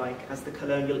childlike, as the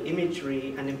colonial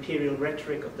imagery and imperial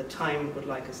rhetoric of the time would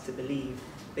like us to believe.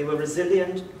 They were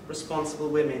resilient, responsible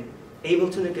women, able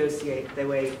to negotiate their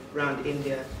way around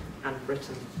India and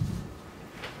Britain.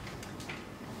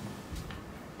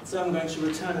 So I'm going to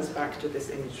return us back to this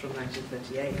image from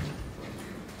 1938.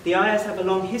 The Ayahs have a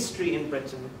long history in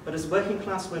Britain, but as working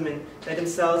class women, they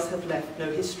themselves have left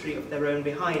no history of their own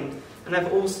behind, and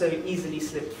have also easily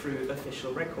slipped through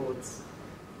official records.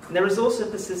 And there is also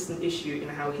a persistent issue in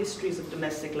how histories of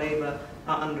domestic labour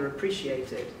are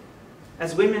underappreciated.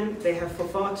 As women, they have for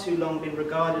far too long been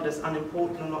regarded as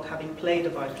unimportant or not having played a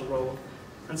vital role,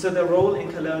 and so their role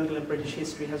in colonial and British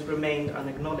history has remained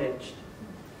unacknowledged.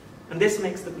 And this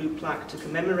makes the Blue Plaque to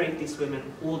commemorate these women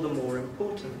all the more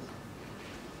important.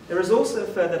 There is also a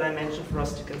further dimension for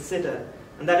us to consider,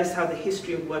 and that is how the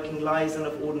history of working lives and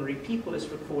of ordinary people is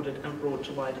recorded and brought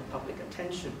to wider public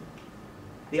attention.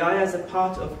 The Ayahs are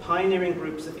part of pioneering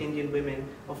groups of Indian women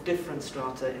of different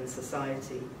strata in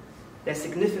society. Their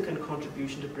significant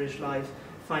contribution to British life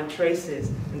find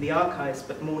traces in the archives,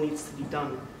 but more needs to be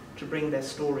done to bring their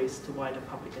stories to wider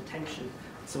public attention.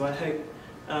 So I hope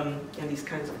in these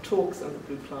kinds of talks and the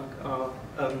Blue Plaque are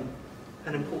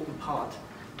an important part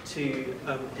to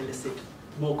elicit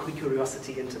more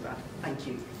curiosity into that. Thank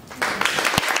you.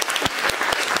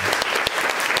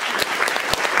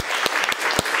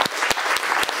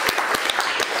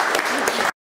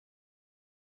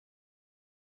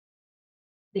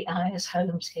 The Ayahs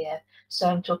homes here. So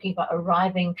I'm talking about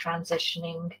arriving,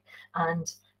 transitioning,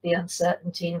 and the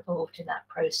uncertainty involved in that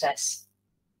process.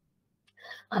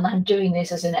 And I'm doing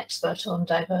this as an expert on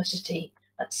diversity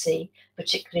at sea,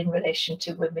 particularly in relation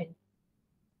to women.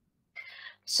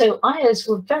 So Ayahs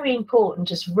were very important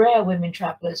as rare women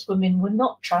travellers. Women were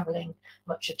not travelling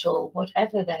much at all,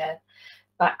 whatever their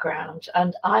background.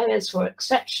 And Ayahs were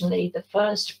exceptionally the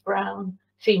first brown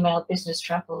female business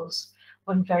travels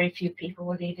when very few people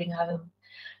were leaving home.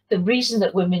 The reason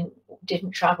that women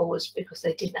didn't travel was because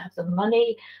they didn't have the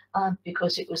money,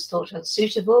 because it was thought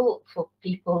unsuitable for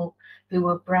people who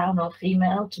were brown or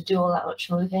female to do all that much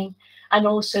moving, and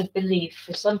also belief.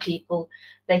 For some people,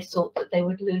 they thought that they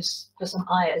would lose, for some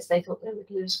Ayahs, they thought they would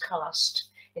lose caste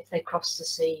if they crossed the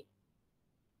sea.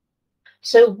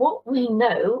 So what we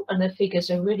know, and the figures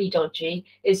are really dodgy,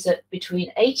 is that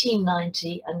between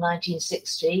 1890 and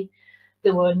 1960,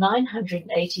 there were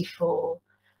 984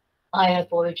 Ayah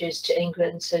voyages to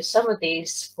England. So some of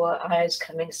these were Ayahs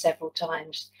coming several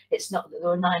times. It's not that there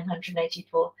were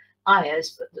 984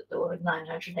 Ayahs, but that there were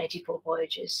 984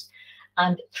 voyages,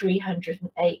 and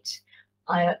 308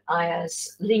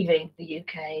 Ayahs leaving the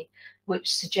UK,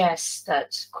 which suggests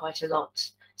that quite a lot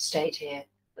stayed here,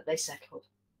 but they settled.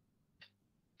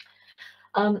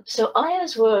 So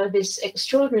Ayahs were this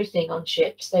extraordinary thing on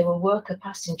ships. They were worker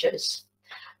passengers,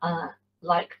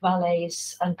 like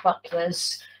valets and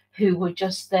butlers, who were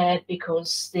just there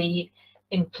because the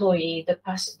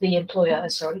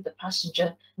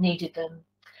passenger needed them.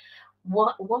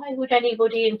 Why would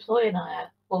anybody employ an Ayah?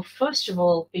 Well, first of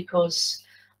all, because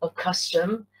of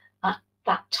custom. At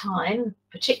that time,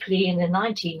 particularly in the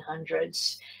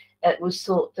 1900s, it was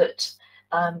thought that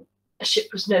a ship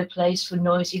was no place for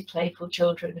noisy, playful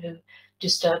children who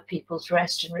disturbed people's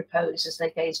rest and repose as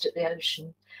they gazed at the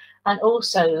ocean. And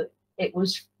also, it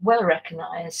was well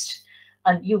recognised,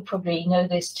 and you probably know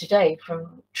this today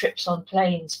from trips on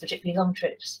planes, particularly long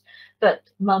trips, that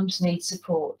mums need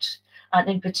support. And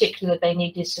in particular, they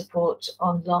needed support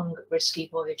on long, risky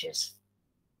voyages.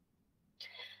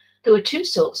 There were two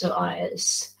sorts of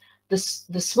Ayahs. The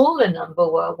smaller number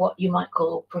were what you might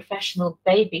call professional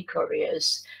baby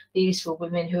couriers. These were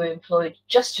women who were employed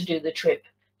just to do the trip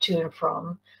to and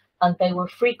from, and they were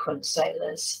frequent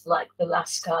sailors, like the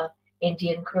Lascar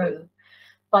Indian crew.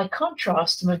 By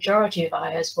contrast, the majority of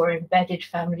Ayahs were embedded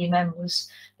family members.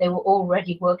 They were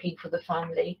already working for the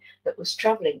family that was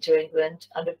travelling to England,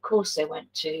 and of course they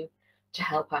went to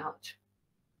help out.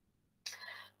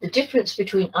 The difference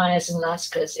between Ayahs and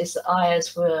Lascars is that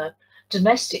Ayahs were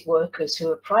domestic workers who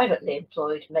were privately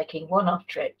employed making one-off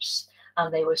trips,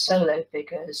 and they were solo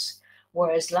figures,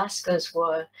 whereas Lascars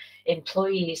were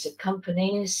employees of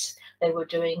companies. They were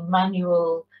doing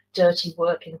manual, dirty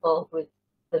work involved with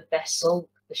the vessel,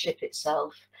 the ship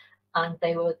itself, and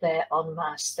they were there en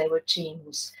masse. They were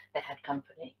teams, they had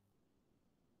company.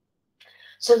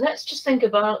 So let's just think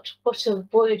about what a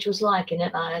voyage was like in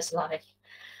an Ayah's life.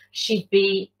 She'd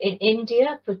be in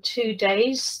India for 2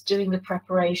 days doing the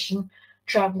preparation,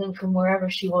 traveling from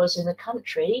wherever she was in the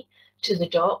country to the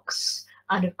docks.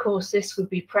 And of course, this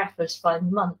would be prefaced by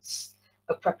months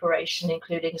of preparation,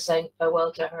 including saying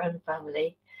farewell to her own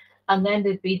family. And then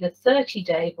there'd be the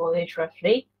 30-day voyage,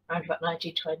 roughly, around about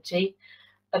 1920,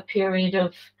 a period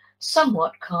of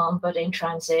somewhat calm, but in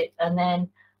transit. And then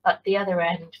at the other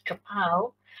end,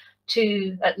 Kapow,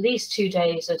 to at least 2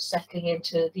 days of settling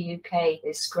into the UK,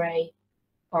 this grey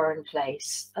foreign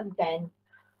place, and then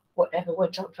whatever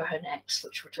went on for her next,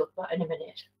 which we'll talk about in a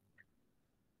minute.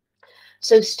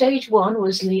 So stage one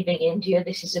was leaving India.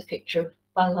 This is a picture of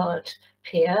Ballard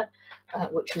Pier,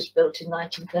 which was built in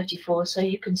 1934. So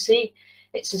you can see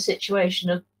it's a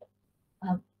situation of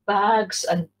bags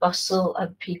and bustle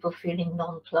and people feeling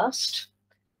nonplussed.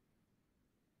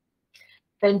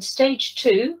 Then stage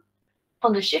two,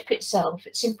 on the ship itself,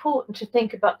 it's important to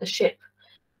think about the ship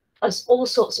as all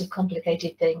sorts of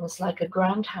complicated things, like a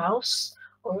grand house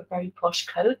or a very posh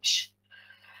coach,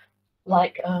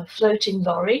 like a floating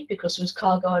lorry, because there was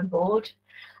cargo on board.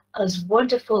 As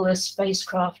wonderful as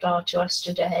spacecraft are to us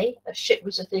today, a ship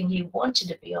was a thing you wanted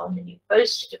to be on and you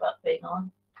boasted about being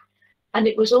on. And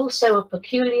it was also a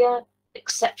peculiar,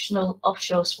 exceptional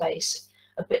offshore space,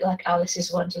 a bit like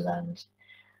Alice's Wonderland.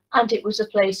 And it was a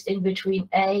place in between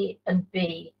A and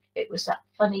B. It was that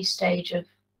funny stage of,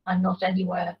 I'm not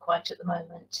anywhere quite at the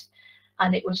moment.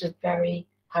 And it was a very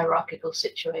hierarchical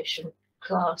situation.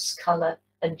 Class, colour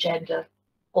and gender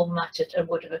all mattered and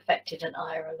would have affected an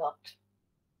Ayah a lot.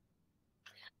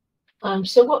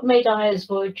 So what made Ayah's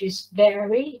voyages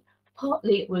vary?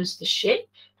 Partly it was the ship,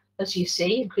 as you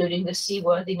see, including the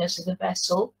seaworthiness of the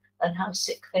vessel and how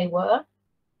sick they were.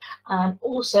 And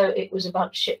also it was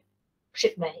about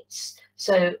shipmates.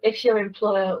 So if your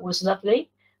employer was lovely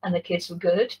and the kids were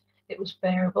good, it was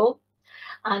bearable.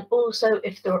 And also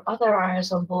if there were other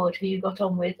Ayahs on board who you got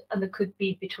on with, and there could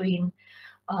be between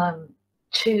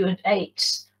 2 and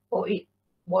 8 or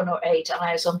 1 or 8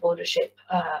 Ayahs on board a ship.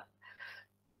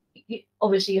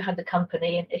 Obviously you had the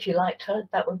company, and if you liked her,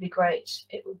 that would be great.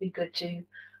 It would be good to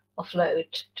offload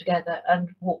together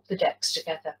and walk the decks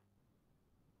together.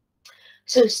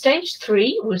 So stage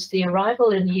 3 was the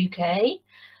arrival in the UK.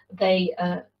 They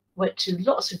went to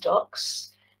lots of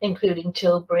docks, including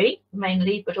Tilbury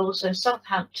mainly, but also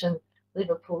Southampton,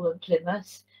 Liverpool and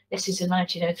Plymouth. This is a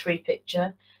 1903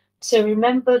 picture. So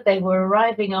remember, they were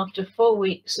arriving after 4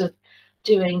 weeks of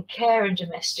doing care and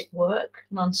domestic work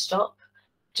non-stop,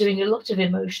 doing a lot of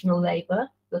emotional labour,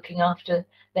 looking after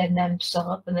their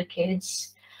Nemsab and the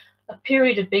kids. A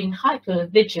period of being hyper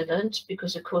vigilant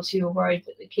because of course you were worried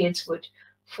that the kids would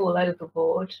fall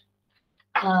overboard.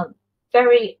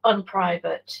 Very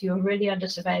unprivate, you were really under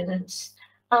surveillance,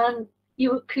 and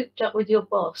you were cooped up with your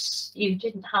boss. You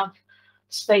didn't have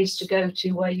space to go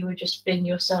to where you were just being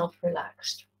yourself,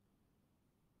 relaxed.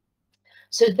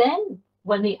 So then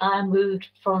when the Ayah moved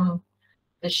from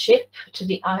the ship to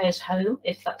the Ayahs Home,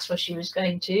 if that's where she was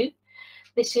going to,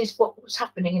 this is what was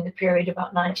happening in the period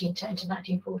about 1910 to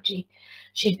 1940.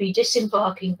 She'd be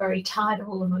disembarking, very tired of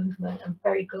all the movement and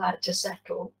very glad to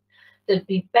settle. There'd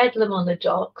be bedlam on the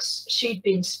docks. She'd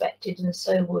be inspected, and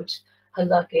so would her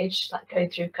luggage, like going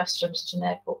through customs at an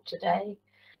airport today.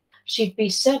 She'd be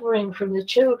severing from the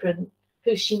children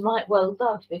who she might well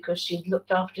love because she'd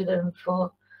looked after them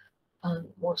for,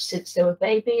 well, since they were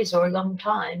babies or a long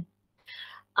time.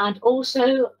 And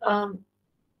also,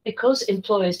 because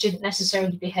employers didn't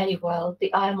necessarily behave well,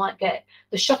 the Ayah might get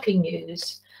the shocking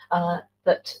news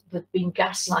that there'd been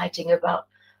gaslighting about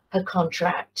her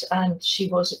contract and she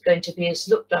wasn't going to be as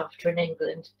looked after in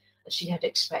England as she had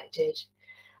expected.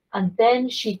 And then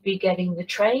she'd be getting the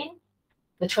train,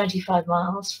 the 25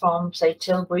 miles from, say,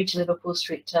 Tilbury to Liverpool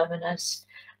Street Terminus,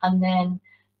 and then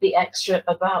the extra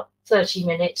about 30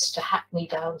 minutes to Hackney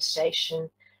Down Station,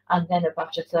 and then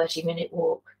about a 30-minute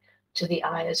walk to the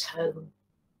Ayahs Home.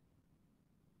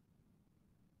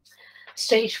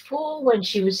 Stage 4, when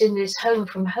she was in this home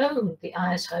from home, the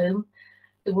Ayahs Home,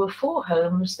 there were 4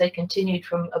 homes. They continued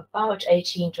from about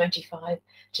 1825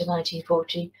 to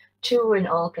 1940. 2 were in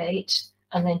Aldgate,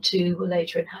 and then 2 were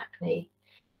later in Hackney.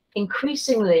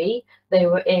 Increasingly, they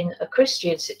were in a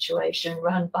Christian situation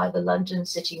run by the London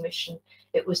City Mission.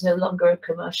 It was no longer a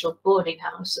commercial boarding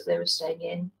house that they were staying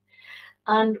in.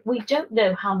 And we don't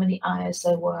know how many Ayahs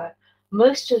there were.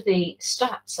 Most of the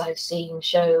stats I've seen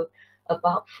show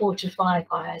about 4 to 5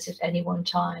 Ayahs at any one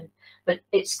time, but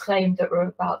it's claimed that there were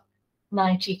about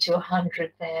 90 to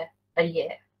 100 there a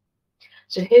year.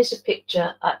 So here's a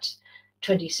picture at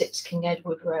 26 King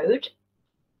Edward Road,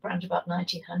 around about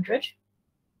 1900.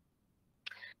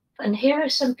 And here are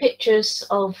some pictures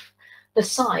of the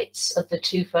sites of the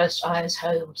two first Ayahs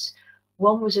homes.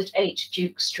 One was at 8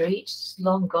 Duke Street, it's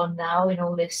long gone now in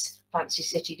all this fancy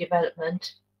city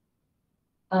development.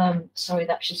 Sorry,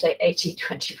 that should say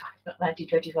 1825, not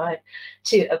 1925,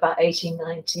 to about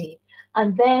 1890.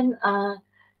 And then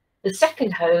the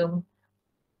second home,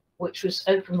 which was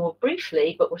open more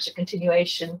briefly, but was a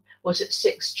continuation, was at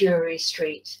 6 Drury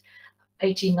Street,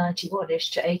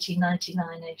 1891-ish to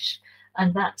 1899-ish.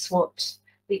 And that's what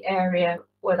the area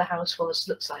where the house was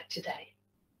looks like today.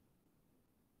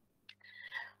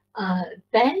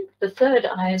 Then the third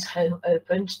Ayahs home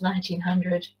opened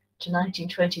 1900 to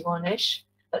 1921-ish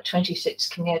at 26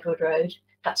 King Edward Road.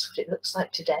 That's what it looks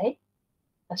like today,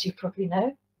 as you probably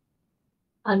know.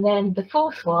 And then the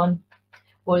fourth one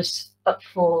was up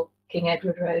 4 King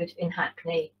Edward Road in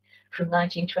Hackney from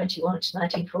 1921 to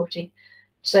 1940.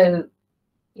 So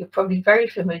you're probably very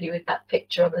familiar with that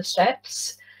picture on the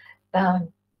steps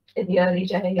in the early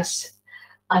days.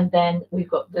 And then we've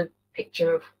got the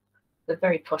picture of the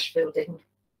very posh building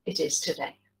it is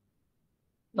today.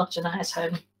 Not an Ayahs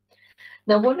home.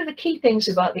 Now, one of the key things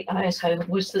about the Ayahs home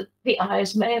was that the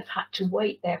Ayahs may have had to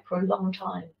wait there for a long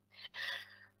time.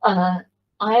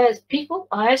 Ayahs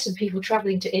and people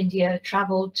traveling to India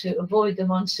traveled to avoid the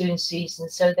monsoon season,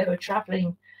 so they were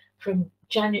traveling from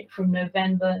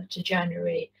November to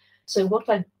January. So what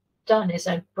I've done is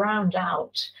I've browned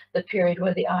out the period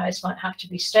where the Ayahs might have to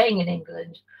be staying in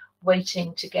England,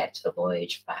 waiting to get a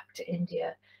voyage back to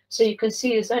India. So you can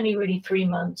see there's only really 3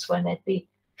 months when they'd be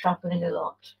traveling a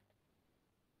lot.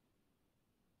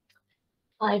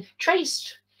 I've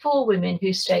traced 4 women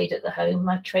who stayed at the home.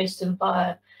 I've traced them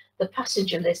via the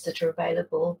passenger lists that are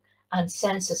available and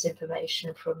census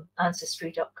information from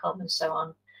ancestry.com and so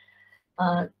on.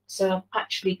 So I've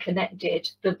actually connected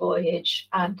the voyage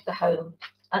and the home.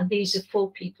 And these are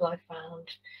 4 people I found.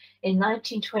 In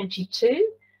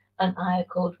 1922, an Ayah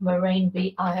called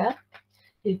Morainby Ayah,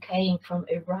 who came from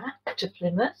Iraq to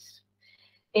Plymouth.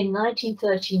 In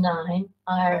 1939,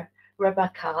 Ayah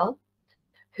Rabakal,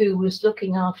 who was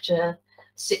looking after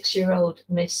 6-year-old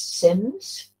Miss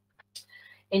Sims.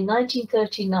 In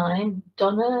 1939,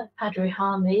 Donna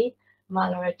Padrihami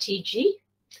Malaratiji,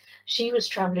 she was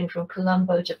traveling from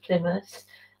Colombo to Plymouth,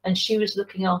 and she was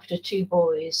looking after 2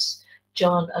 boys,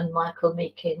 John and Michael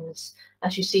Meekins.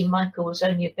 As you see, Michael was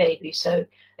only a baby, so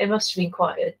it must have been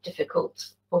quite a difficult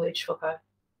voyage for her.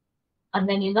 And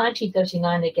then in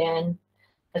 1939 again,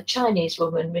 a Chinese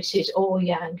woman, Mrs.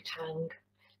 Yang Tang,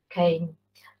 came,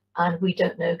 and we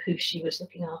don't know who she was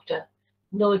looking after,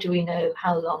 nor do we know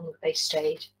how long they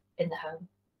stayed in the home.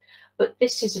 But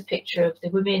this is a picture of the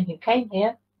women who came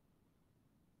here,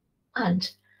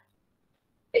 and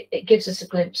it gives us a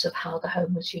glimpse of how the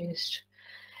home was used.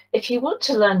 If you want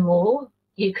to learn more,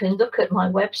 you can look at my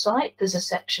website. There's a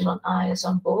section on Ayahs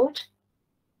on board.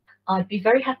 I'd be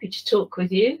very happy to talk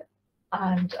with you,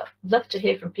 and I'd love to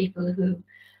hear from people who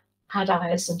had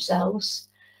Ayahs themselves.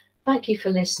 Thank you for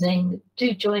listening.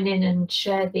 Do join in and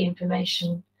share the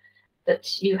information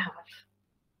that you have.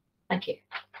 Thank you.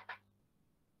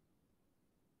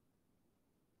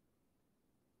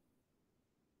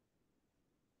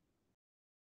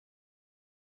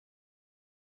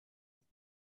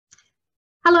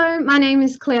 Hello, my name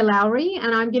is Claire Lowry,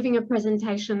 and I'm giving a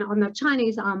presentation on the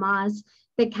Chinese Amahs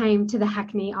that came to the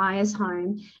Hackney Ayahs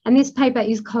Home. And this paper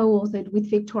is co-authored with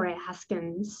Victoria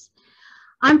Haskins.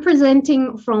 I'm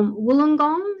presenting from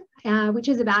Wollongong, which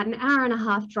is about an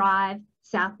hour-and-a-half drive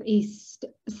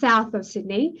south of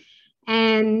Sydney,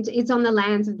 and it's on the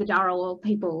lands of the Dharawal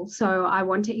people. So I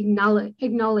want to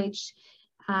acknowledge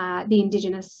the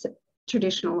Indigenous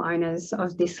traditional owners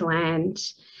of this land.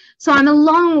 So I'm a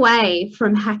long way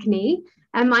from Hackney,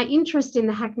 and my interest in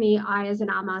the Hackney Ayahs and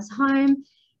Amahs Home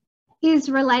is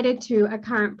related to a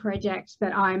current project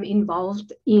that I'm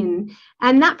involved in.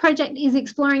 And that project is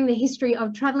exploring the history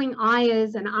of travelling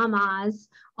Ayahs and Amahs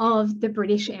of the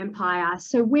British Empire.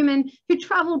 So women who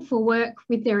travelled for work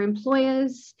with their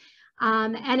employers,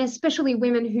 and especially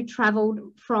women who travelled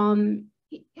from,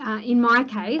 in my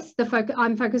case,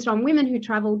 I'm focused on women who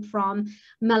travelled from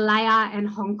Malaya and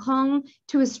Hong Kong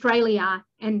to Australia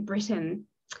and Britain.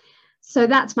 So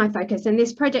that's my focus, and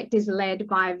this project is led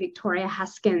by Victoria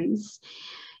Haskins.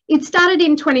 It started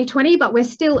in 2020, but we're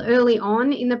still early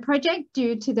on in the project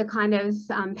due to the kind of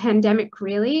pandemic,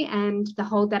 really, and the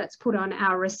hold that it's put on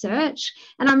our research.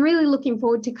 And I'm really looking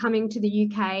forward to coming to the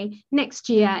UK next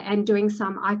year and doing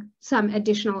some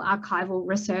additional archival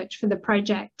research for the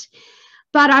project.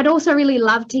 But I'd also really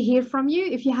love to hear from you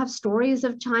if you have stories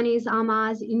of Chinese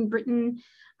Amahs in Britain,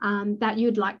 that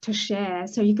you'd like to share.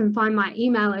 So you can find my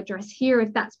email address here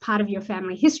if that's part of your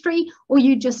family history, or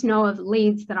you just know of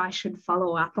leads that I should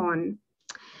follow up on.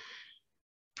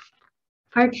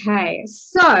 Okay,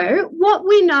 so what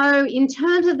we know in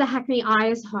terms of the Hackney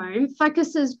Ayahs Home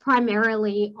focuses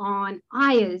primarily on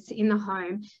ayahs in the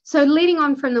home. So leading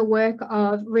on from the work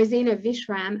of Rosina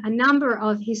Vishram, a number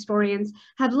of historians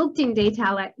have looked in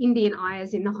detail at Indian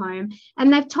ayahs in the home,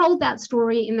 and they've told that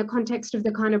story in the context of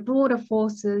the kind of broader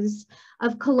forces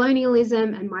of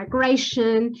colonialism and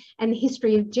migration and the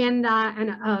history of gender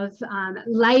and of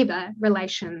labour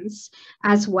relations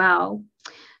as well.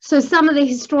 So some of the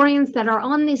historians that are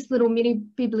on this little mini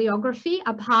bibliography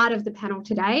are part of the panel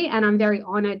today, and I'm very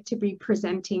honoured to be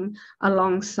presenting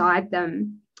alongside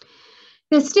them.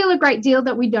 There's still a great deal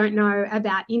that we don't know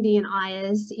about Indian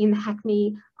ayahs in the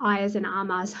Hackney Ayahs and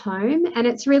Amahs Home, and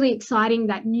it's really exciting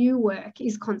that new work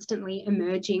is constantly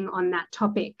emerging on that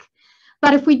topic.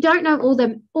 But if we don't know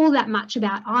all that much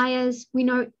about ayahs, we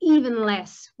know even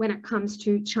less when it comes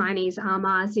to Chinese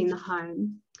Amahs in the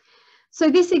home. So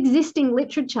this existing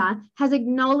literature has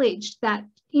acknowledged that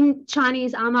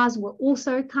Chinese Amahs were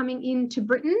also coming into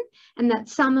Britain, and that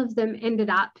some of them ended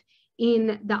up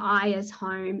in the Ayahs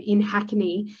Home in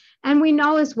Hackney. And we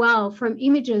know as well from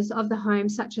images of the home,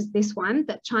 such as this one,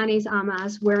 that Chinese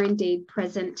Amahs were indeed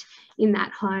present in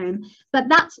that home. But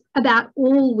that's about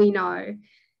all we know.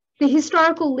 The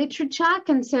historical literature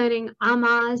concerning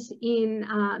Amahs in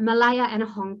Malaya and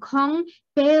Hong Kong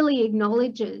barely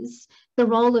acknowledges the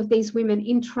role of these women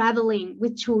in travelling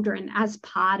with children as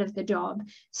part of the job.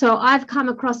 So I've come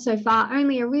across so far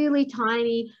only a really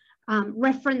tiny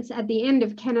reference at the end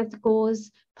of Kenneth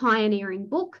Gore's pioneering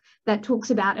book that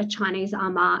talks about a Chinese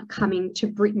Amah coming to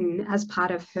Britain as part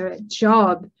of her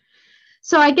job.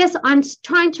 So I guess I'm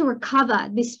trying to recover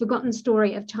this forgotten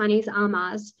story of Chinese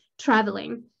Amahs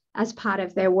travelling as part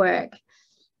of their work.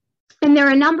 And there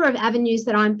are a number of avenues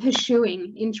that I'm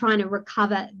pursuing in trying to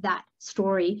recover that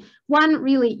story. One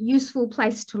really useful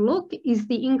place to look is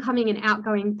the incoming and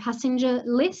outgoing passenger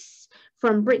lists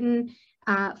from Britain,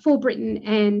 for Britain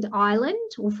and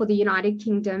Ireland, or for the United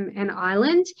Kingdom and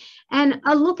Ireland. And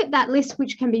a look at that list,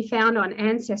 which can be found on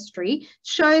Ancestry,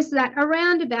 shows that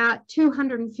around about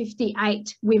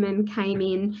 258 women came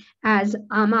in as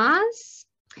Amahs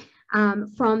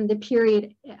from the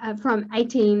period from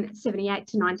 1878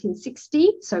 to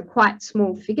 1960, so quite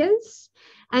small figures,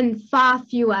 and far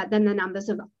fewer than the numbers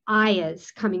of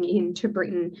ayahs coming into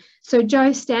Britain. So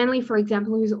Joe Stanley, for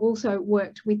example, who's also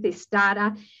worked with this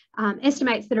data,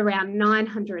 estimates that around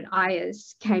 900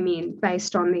 ayahs came in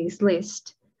based on these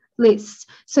lists.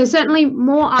 So certainly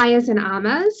more ayahs and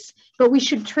amahs, but we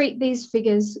should treat these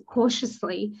figures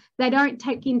cautiously. They don't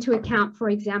take into account,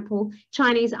 for example,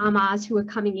 Chinese amahs who are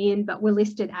coming in but were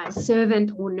listed as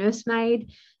servant or nursemaid.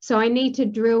 So I need to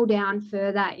drill down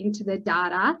further into the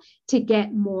data to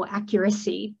get more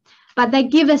accuracy. But they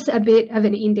give us a bit of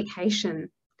an indication.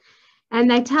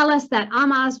 And they tell us that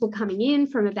amahs were coming in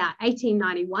from about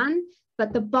 1891,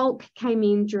 but the bulk came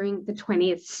in during the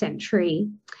 20th century.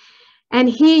 And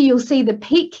here you'll see the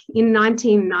peak in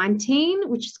 1919,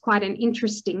 which is quite an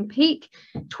interesting peak.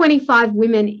 25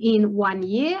 women in 1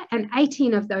 year, and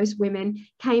 18 of those women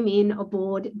came in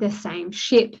aboard the same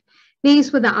ship.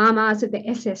 These were the Amahs of the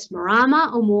SS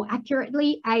Marama, or more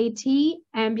accurately, AT,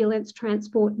 Ambulance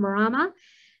Transport Marama,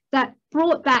 that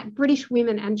brought back British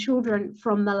women and children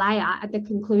from Malaya at the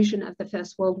conclusion of the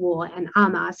First World War, and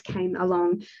Amahs came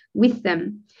along with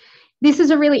them. This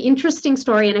is a really interesting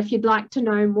story, and if you'd like to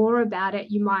know more about it,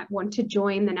 you might want to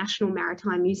join the National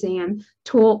Maritime Museum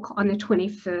talk on the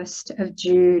 21st of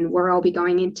June, where I'll be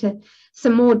going into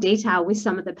some more detail with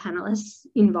some of the panellists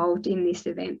involved in this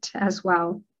event as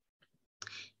well.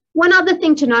 One other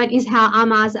thing to note is how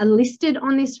Amahs are listed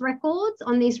on these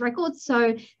records.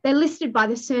 So they're listed by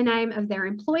the surname of their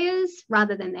employers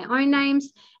rather than their own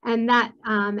names. And that,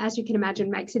 as you can imagine,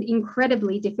 makes it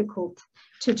incredibly difficult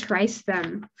to trace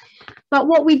them. But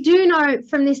what we do know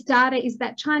from this data is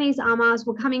that Chinese Amahs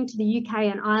were coming to the UK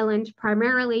and Ireland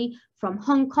primarily from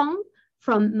Hong Kong,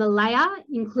 from Malaya,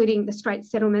 including the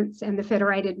Straits Settlements and the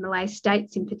Federated Malay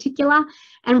States in particular,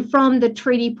 and from the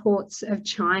treaty ports of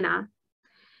China.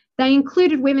 They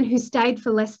included women who stayed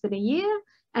for less than a year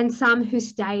and some who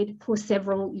stayed for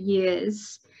several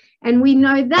years. And we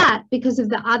know that because of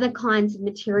the other kinds of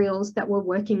materials that we're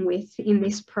working with in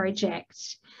this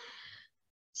project.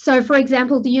 So, for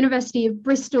example, the University of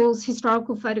Bristol's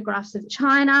Historical Photographs of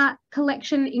China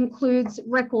collection includes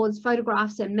records,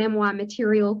 photographs and memoir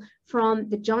material from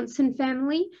the Johnson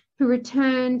family, who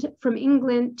returned from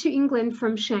England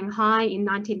from Shanghai in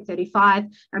 1935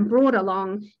 and brought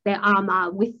along their Amah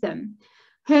with them.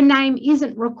 Her name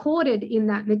isn't recorded in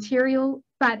that material,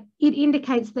 but it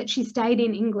indicates that she stayed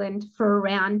in England for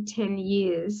around 10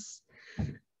 years.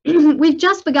 We've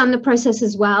just begun the process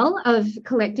as well of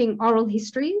collecting oral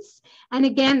histories. And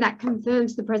again, that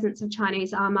confirms the presence of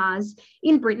Chinese Amahs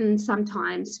in Britain,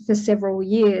 sometimes for several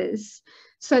years.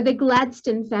 So the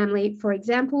Gladstone family, for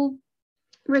example,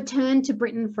 returned to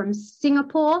Britain from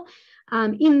Singapore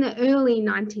in the early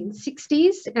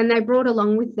 1960s, and they brought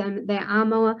along with them their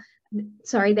Amah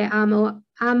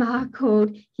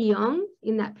called Hyong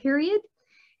in that period.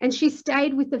 And she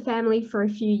stayed with the family for a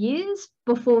few years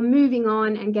before moving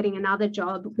on and getting another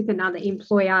job with another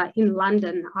employer in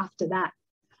London after that.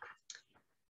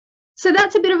 So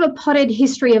that's a bit of a potted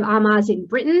history of Amahs in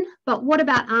Britain, but what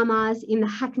about Amahs in the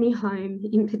Hackney Home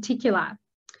in particular?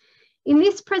 In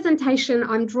this presentation,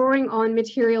 I'm drawing on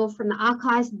material from the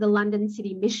archives of the London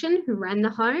City Mission, who ran the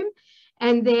home,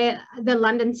 and the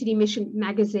London City Mission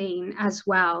magazine as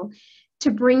well, to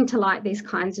bring to light these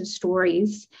kinds of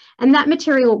stories. And that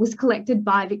material was collected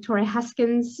by Victoria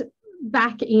Haskins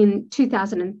back in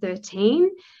 2013.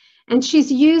 And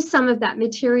she's used some of that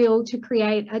material to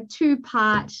create a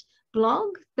two-part blog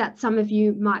that some of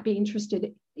you might be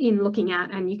interested in looking at,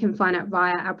 and you can find it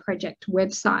via our project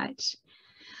website.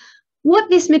 What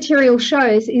this material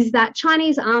shows is that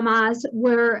Chinese Amahs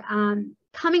were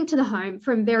coming to the home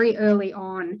from very early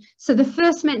on. So the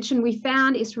first mention we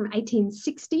found is from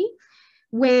 1860,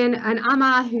 when an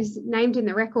Amah who's named in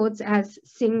the records as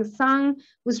Sing Sung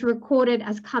was recorded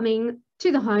as coming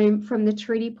to the home from the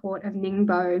treaty port of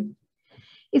Ningbo.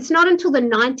 It's not until the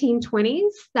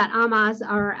 1920s that Amahs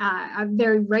are a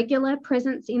very regular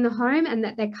presence in the home, and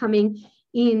that they're coming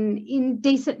in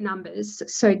decent numbers,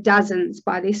 so dozens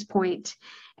by this point.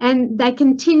 And they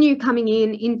continue coming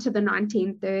into the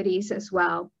 1930s as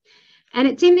well. And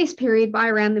it's in this period, by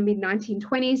around the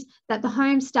mid-1920s, that the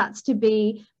home starts to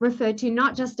be referred to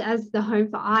not just as the home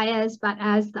for Ayahs, but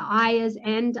as the Ayahs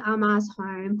and Amahs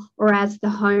Home, or as the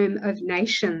Home of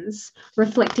Nations,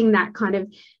 reflecting that kind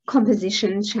of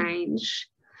composition change.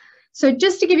 So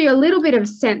just to give you a little bit of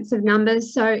sense of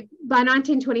numbers, so by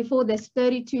 1924, there's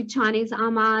 32 Chinese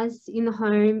Amahs in the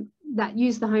home that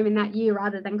use the home in that year,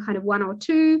 rather than kind of one or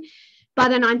two. By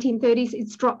the 1930s,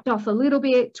 it's dropped off a little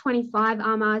bit, 25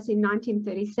 Amahs in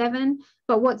 1937.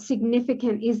 But what's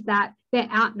significant is that they're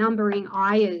outnumbering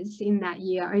Ayahs in that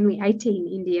year, only 18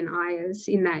 Indian Ayahs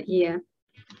in that year.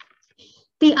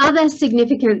 The other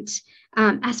significant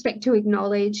aspect to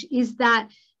acknowledge is that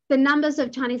the numbers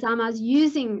of Chinese Amahs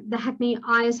using the Hackney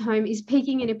Ayahs Home is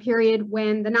peaking in a period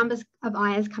when the numbers of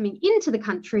Ayahs coming into the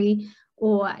country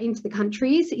or into the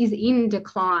countries is in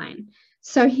decline.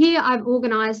 So here I've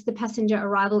organised the passenger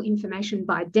arrival information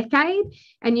by decade,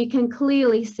 and you can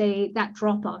clearly see that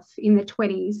drop off in the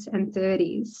 20s and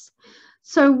 30s.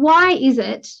 So why is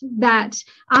it that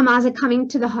Amahs are coming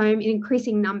to the home in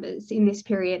increasing numbers in this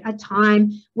period, a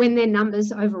time when their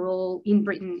numbers overall in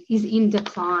Britain is in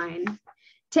decline?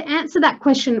 To answer that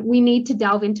question, we need to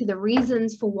delve into the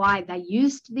reasons for why they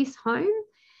used this home.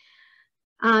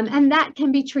 And that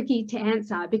can be tricky to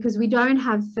answer because we don't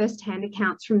have first-hand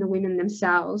accounts from the women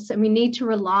themselves, and we need to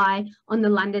rely on the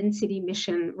London City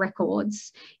Mission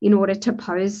records in order to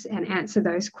pose and answer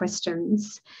those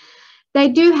questions. They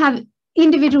do have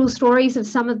individual stories of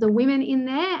some of the women in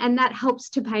there, and that helps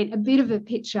to paint a bit of a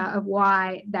picture of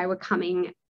why they were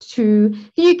coming to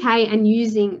the UK and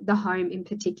using the home in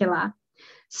particular.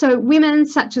 So women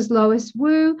such as Lois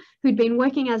Wu, who'd been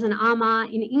working as an Amah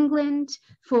in England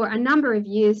for a number of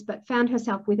years, but found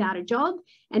herself without a job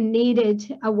and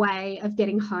needed a way of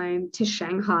getting home to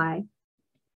Shanghai.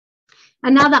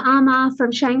 Another Amah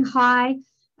from Shanghai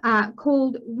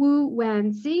called Wu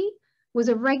Wanzi was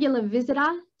a regular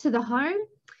visitor to the home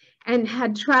and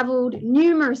had travelled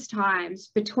numerous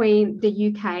times between the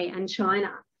UK and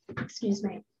China. Excuse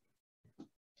me.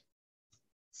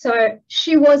 So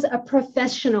she was a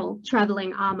professional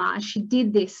travelling Amah. She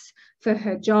did this for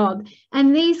her job.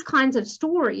 And these kinds of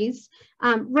stories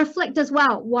reflect as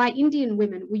well why Indian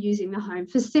women were using the home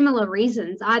for similar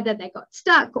reasons. Either they got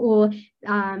stuck or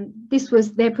this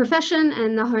was their profession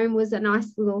and the home was a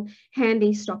nice little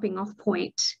handy stopping off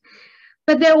point.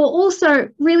 But there were also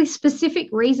really specific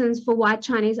reasons for why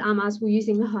Chinese Amahs were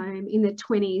using the home in the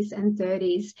 20s and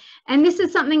 30s. And this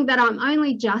is something that I'm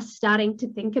only just starting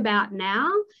to think about now.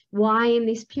 Why in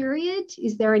this period?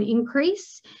 Is there an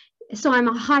increase? So I'm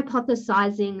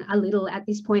hypothesizing a little at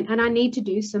this point, and I need to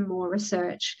do some more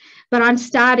research, but I'm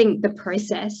starting the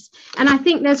process. And I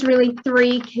think there's really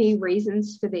three key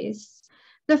reasons for this.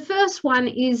 The first one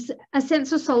is a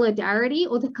sense of solidarity,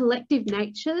 or the collective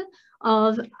nature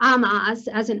of Amahs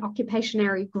as an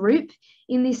occupationary group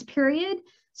in this period.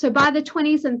 So by the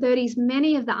 20s and 30s,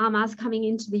 many of the Amahs coming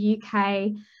into the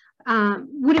UK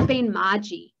would have been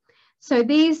Marji. So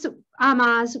these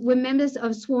Amahs were members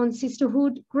of sworn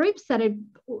sisterhood groups that had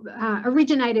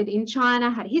originated in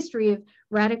China, had a history of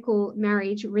radical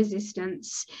marriage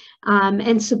resistance,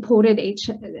 and supported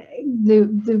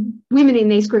the women in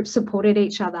these groups supported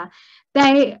each other.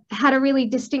 They had a really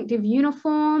distinctive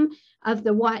uniform of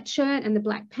the white shirt and the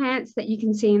black pants that you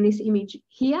can see in this image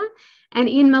here. And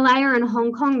in Malaya and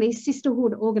Hong Kong, these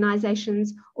sisterhood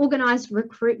organisations organised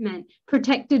recruitment,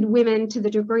 protected women to the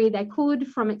degree they could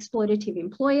from exploitative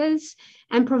employers,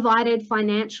 and provided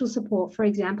financial support, for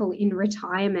example, in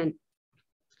retirement.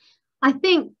 I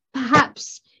think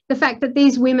perhaps the fact that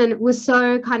these women were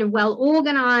so kind of well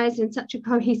organised in such a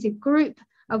cohesive group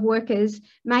of workers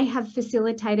may have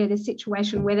facilitated a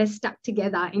situation where they're stuck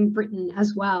together in Britain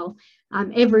as well.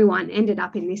 Everyone ended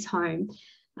up in this home.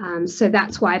 So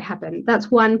that's why it happened. That's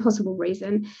one possible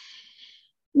reason.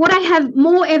 What I have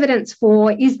more evidence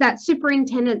for is that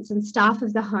superintendents and staff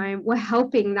of the home were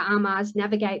helping the Amahs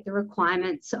navigate the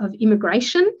requirements of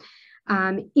immigration,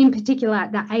 in particular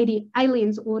the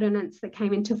Aliens Ordinance that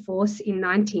came into force in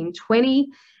 1920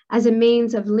 as a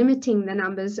means of limiting the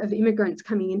numbers of immigrants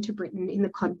coming into Britain in the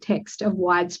context of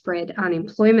widespread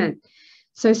unemployment.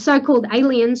 So so-called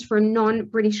aliens from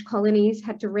non-British colonies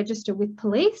had to register with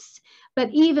police, but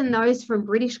even those from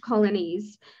British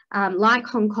colonies, like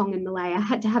Hong Kong and Malaya,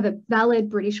 had to have a valid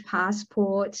British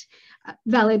passport,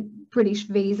 valid British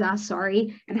visa,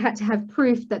 and had to have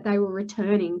proof that they were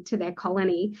returning to their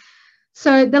colony.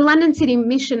 So the London City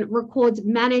Mission records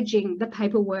managing the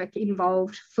paperwork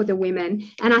involved for the women,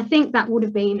 and I think that would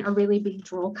have been a really big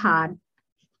draw card.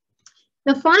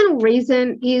 The final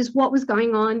reason is what was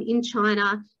going on in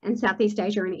China and Southeast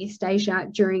Asia and East Asia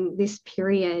during this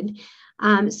period.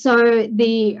 So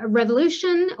the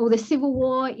revolution or the civil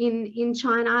war in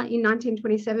China in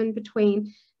 1927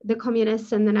 between the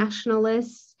communists and the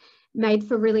nationalists made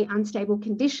for really unstable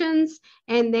conditions.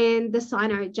 And then the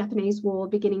Sino-Japanese War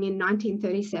beginning in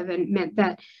 1937 meant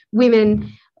that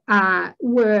women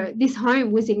this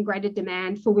home was in greater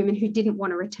demand for women who didn't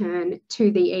want to return to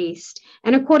the East.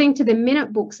 And according to the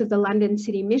minute books of the London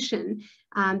City Mission,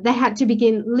 they had to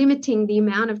begin limiting the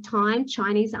amount of time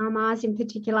Chinese Amahs in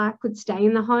particular could stay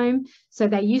in the home. So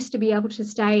they used to be able to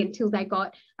stay until they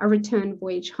got a return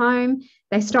voyage home.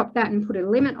 They stopped that and put a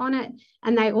limit on it.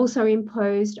 And they also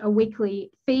imposed a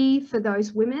weekly fee for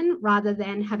those women rather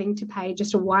than having to pay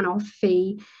just a one-off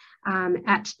fee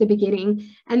at the beginning.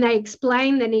 And they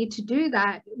explained the need to do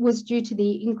that was due to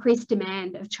the increased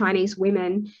demand of Chinese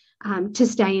women to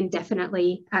stay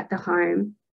indefinitely at the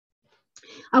home.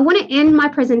 I want to end my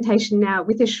presentation now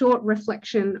with a short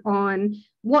reflection on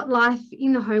what life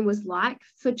in the home was like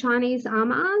for Chinese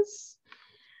Amahs,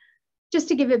 just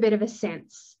to give a bit of a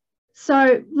sense.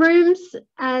 So rooms,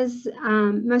 as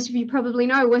most of you probably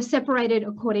know, were separated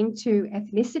according to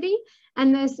ethnicity,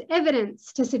 and there's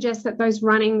evidence to suggest that those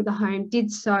running the home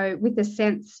did so with a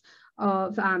sense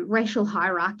of racial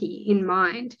hierarchy in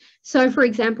mind. So, for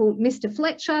example, Mr.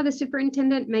 Fletcher, the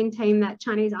superintendent, maintained that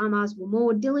Chinese Amahs were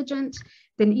more diligent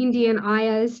than Indian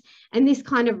Ayahs, and this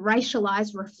kind of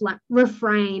racialized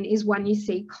refrain is one you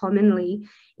see commonly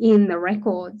in the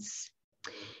records.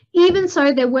 Even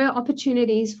so, there were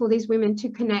opportunities for these women to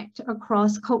connect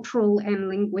across cultural and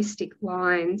linguistic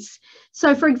lines.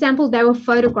 So, for example, they were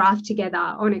photographed together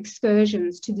on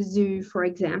excursions to the zoo, for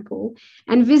example,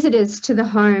 and visitors to the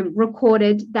home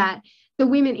recorded that the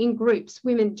women in groups,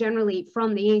 women generally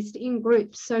from the East, in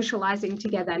groups, socialising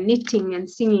together, knitting and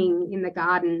singing in the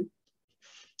garden.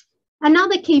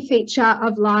 Another key feature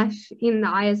of life in the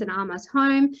Ayahs and Amahs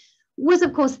home was,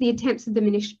 of course, the attempts of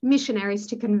the missionaries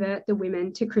to convert the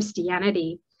women to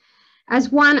Christianity. As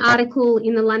one article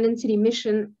in the London City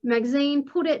Mission magazine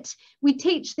put it, we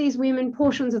teach these women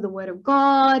portions of the Word of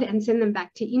God and send them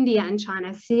back to India and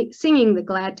China singing the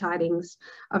glad tidings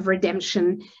of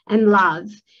redemption and love.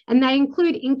 And they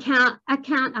include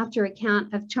account after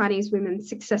account of Chinese women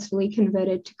successfully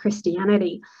converted to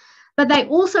Christianity. But they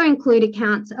also include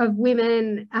accounts of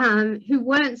women who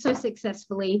weren't so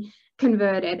successfully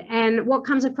converted, and what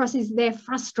comes across is their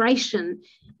frustration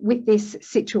with this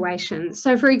situation.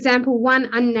 So, for example, one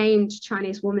unnamed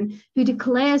Chinese woman who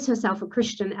declares herself a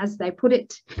Christian, as they put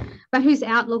it, but whose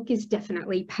outlook is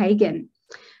definitely pagan.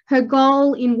 Her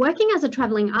goal in working as a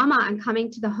travelling Amah and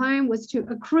coming to the home was to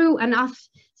accrue enough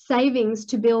savings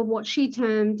to build what she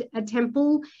termed a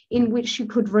temple in which she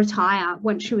could retire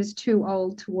once she was too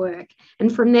old to work.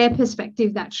 And from their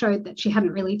perspective, that showed that she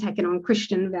hadn't really taken on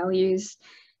Christian values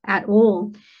at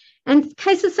all. And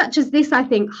cases such as this, I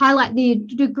think, highlight the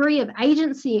degree of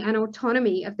agency and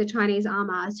autonomy of the Chinese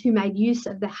Amahs who made use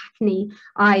of the Hackney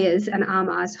Ayahs and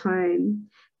Amahs Home.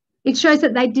 It shows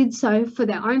that they did so for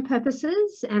their own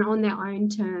purposes and on their own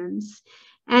terms.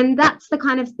 And that's the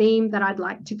kind of theme that I'd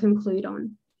like to conclude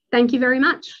on. Thank you very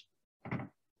much.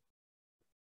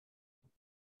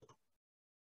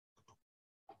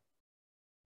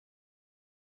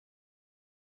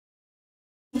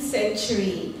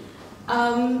 Century.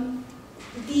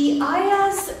 The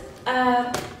Ayah's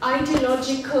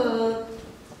ideological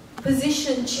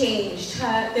position changed.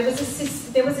 There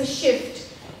was a shift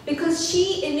because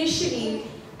she initially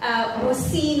was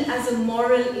seen as a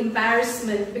moral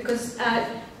embarrassment because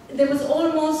there was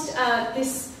almost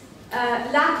this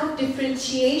lack of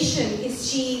differentiation. Is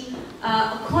she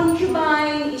a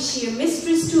concubine? Is she a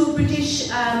mistress to a British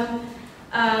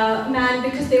man?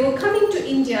 Because they were coming to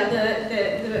India,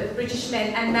 the British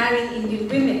men, and marrying Indian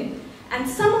women. And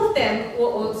some of them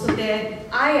were also their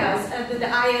ayahs,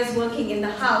 the ayahs working in the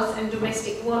house and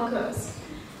domestic workers.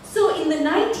 So in the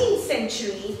 19th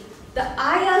century, the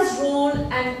ayah's role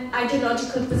and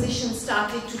ideological position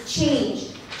started to change.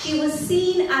 She was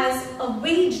seen as a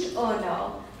waged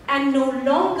earner and no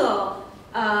longer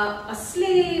a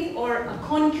slave or a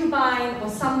concubine or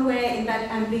somewhere in that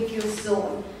ambiguous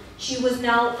zone. She was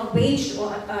now a waged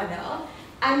earner,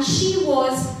 and she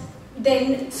was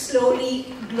then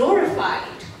slowly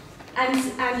glorified, and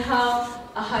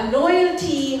her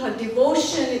loyalty, her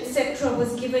devotion, etc.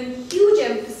 was given huge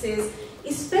emphasis,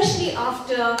 especially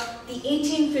after the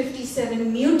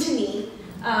 1857 mutiny,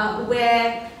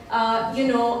 where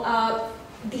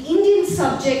the Indian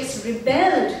subjects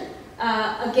rebelled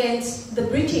against the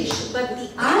British, but the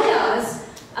ayahs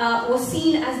was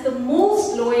seen as the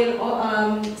most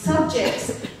loyal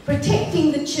subjects,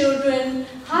 protecting the children,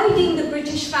 hiding the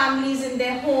British families in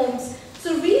their homes.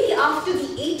 So really after the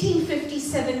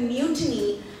 1857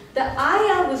 mutiny, the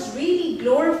ayah was really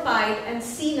glorified and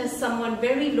seen as someone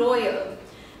very loyal.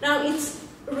 Now it's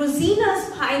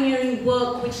Rosina's pioneering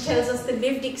work which tells us the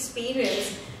lived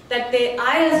experience that the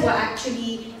ayahs were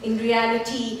actually in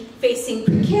reality facing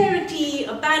precarity,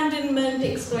 abandonment,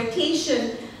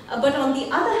 exploitation. But on the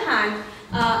other hand,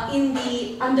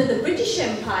 under the British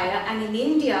Empire and in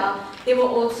India, they were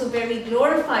also very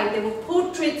glorified. There were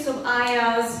portraits of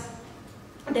ayahs.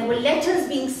 There were letters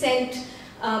being sent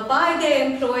by their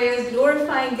employers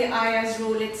glorifying the ayah's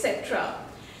role, etc.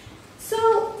 So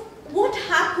what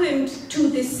happened to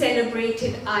this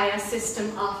celebrated ayah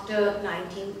system after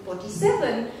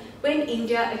 1947 when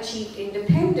India achieved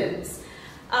independence?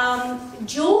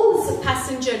 Joel's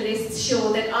passenger lists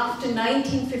show that after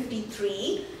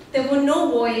 1953, there were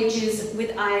no voyages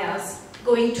with ayahs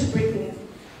going to Britain.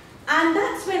 And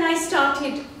that's when I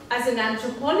started as an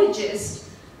anthropologist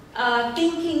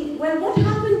thinking, well, what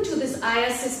happened to this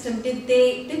ayah system? Did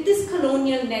this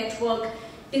colonial network,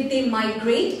 did they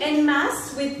migrate en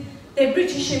masse with their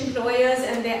British employers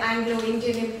and their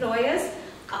Anglo-Indian employers?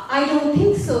 I don't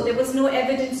think so. There was no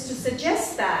evidence to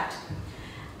suggest that.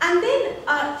 And then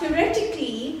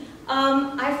theoretically,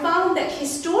 I found that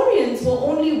historians were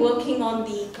only working on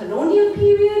the colonial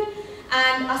period,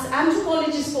 and us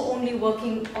anthropologists were only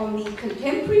working on the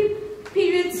contemporary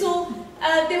period. So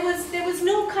there was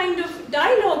no kind of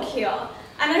dialogue here.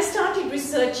 And I started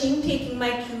researching, taking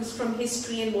my cues from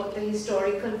history and what the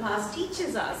historical past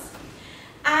teaches us.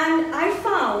 And I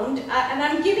found, and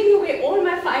I'm giving away all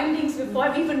my findings before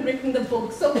I've even written the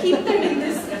book, so keep them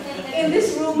in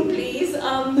this room, please.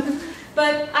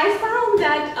 But I found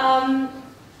that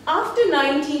after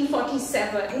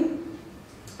 1947,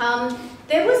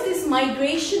 there was this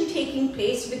migration taking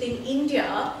place within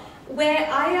India where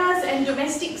ayahs and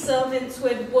domestic servants who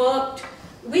had worked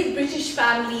with British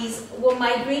families were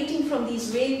migrating from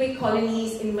these railway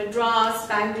colonies in Madras,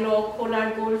 Bangalore,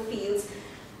 Kolar goldfields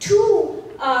to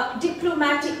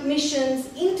diplomatic missions,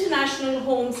 international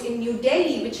homes in New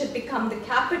Delhi, which had become the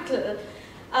capital,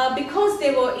 because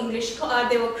they were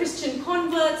they were Christian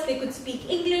converts, they could speak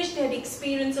English, they had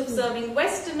experience of serving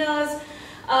Westerners,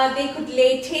 they could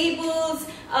lay tables,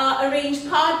 arrange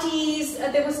parties,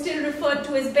 they were still referred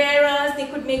to as bearers, they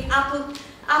could make apple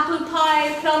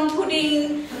pie, plum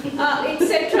pudding,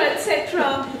 etc.,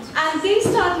 etc. And they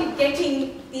started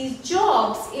getting these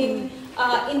jobs in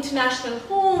international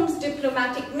homes,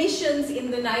 diplomatic missions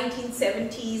in the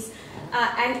 1970s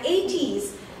and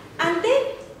 80s. And then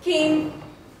came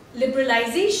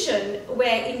liberalization,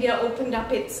 where India opened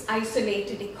up its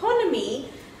isolated economy.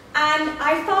 And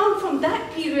I found from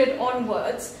that period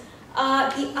onwards,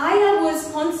 the ayah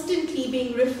was constantly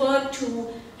being referred to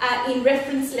in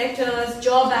reference letters,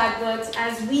 job adverts,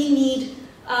 as we need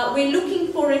we're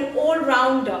looking for an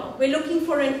all-rounder. We're looking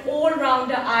for an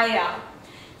all-rounder ayah.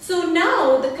 So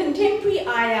now the contemporary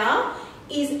ayah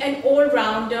is an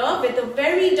all-rounder with a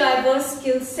very diverse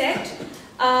skill set.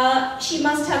 She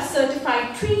must have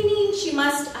certified training, she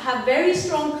must have very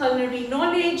strong culinary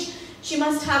knowledge, she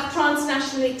must have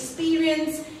transnational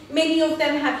experience. Many of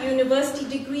them have university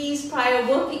degrees, prior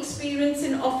work experience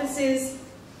in offices.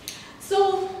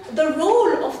 So the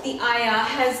role of the ayah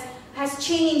has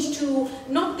changed to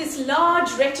not this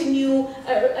large retinue,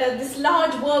 this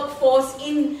large workforce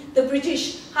in the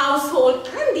British household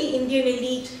and the Indian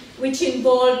elite, which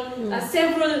involved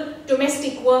several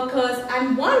domestic workers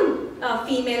and one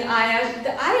female ayah.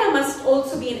 The ayah must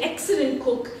also be an excellent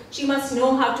cook. She must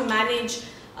know how to manage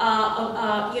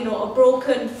a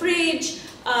broken fridge,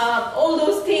 all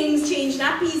those things, change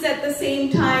nappies at the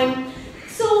same time.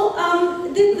 So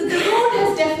the role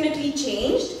has definitely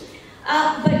changed,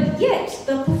 but yet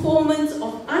the performance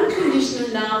of unconditional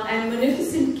love and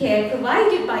magnificent care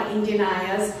provided by Indian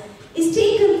ayahs is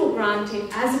taken for granted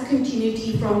as a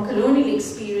continuity from colonial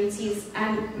experiences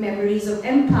and memories of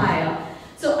empire.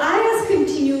 So ayahs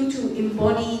continue to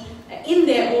embody in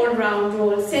their all-round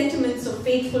role sentiments of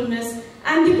faithfulness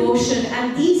and devotion,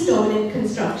 and these dominant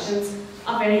constructions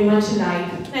are very much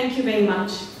alive. Thank you very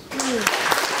much.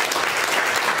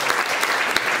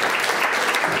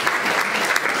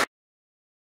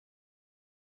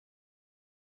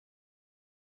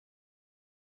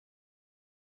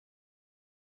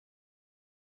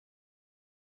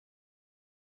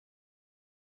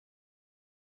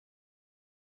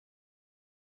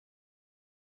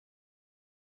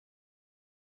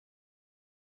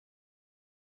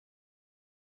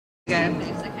 Okay, and we'll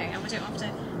do it after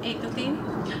 8:15.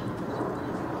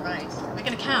 Right, we're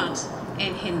going to count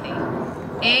in Hindi.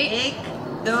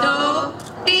 1, 2,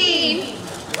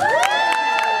 3.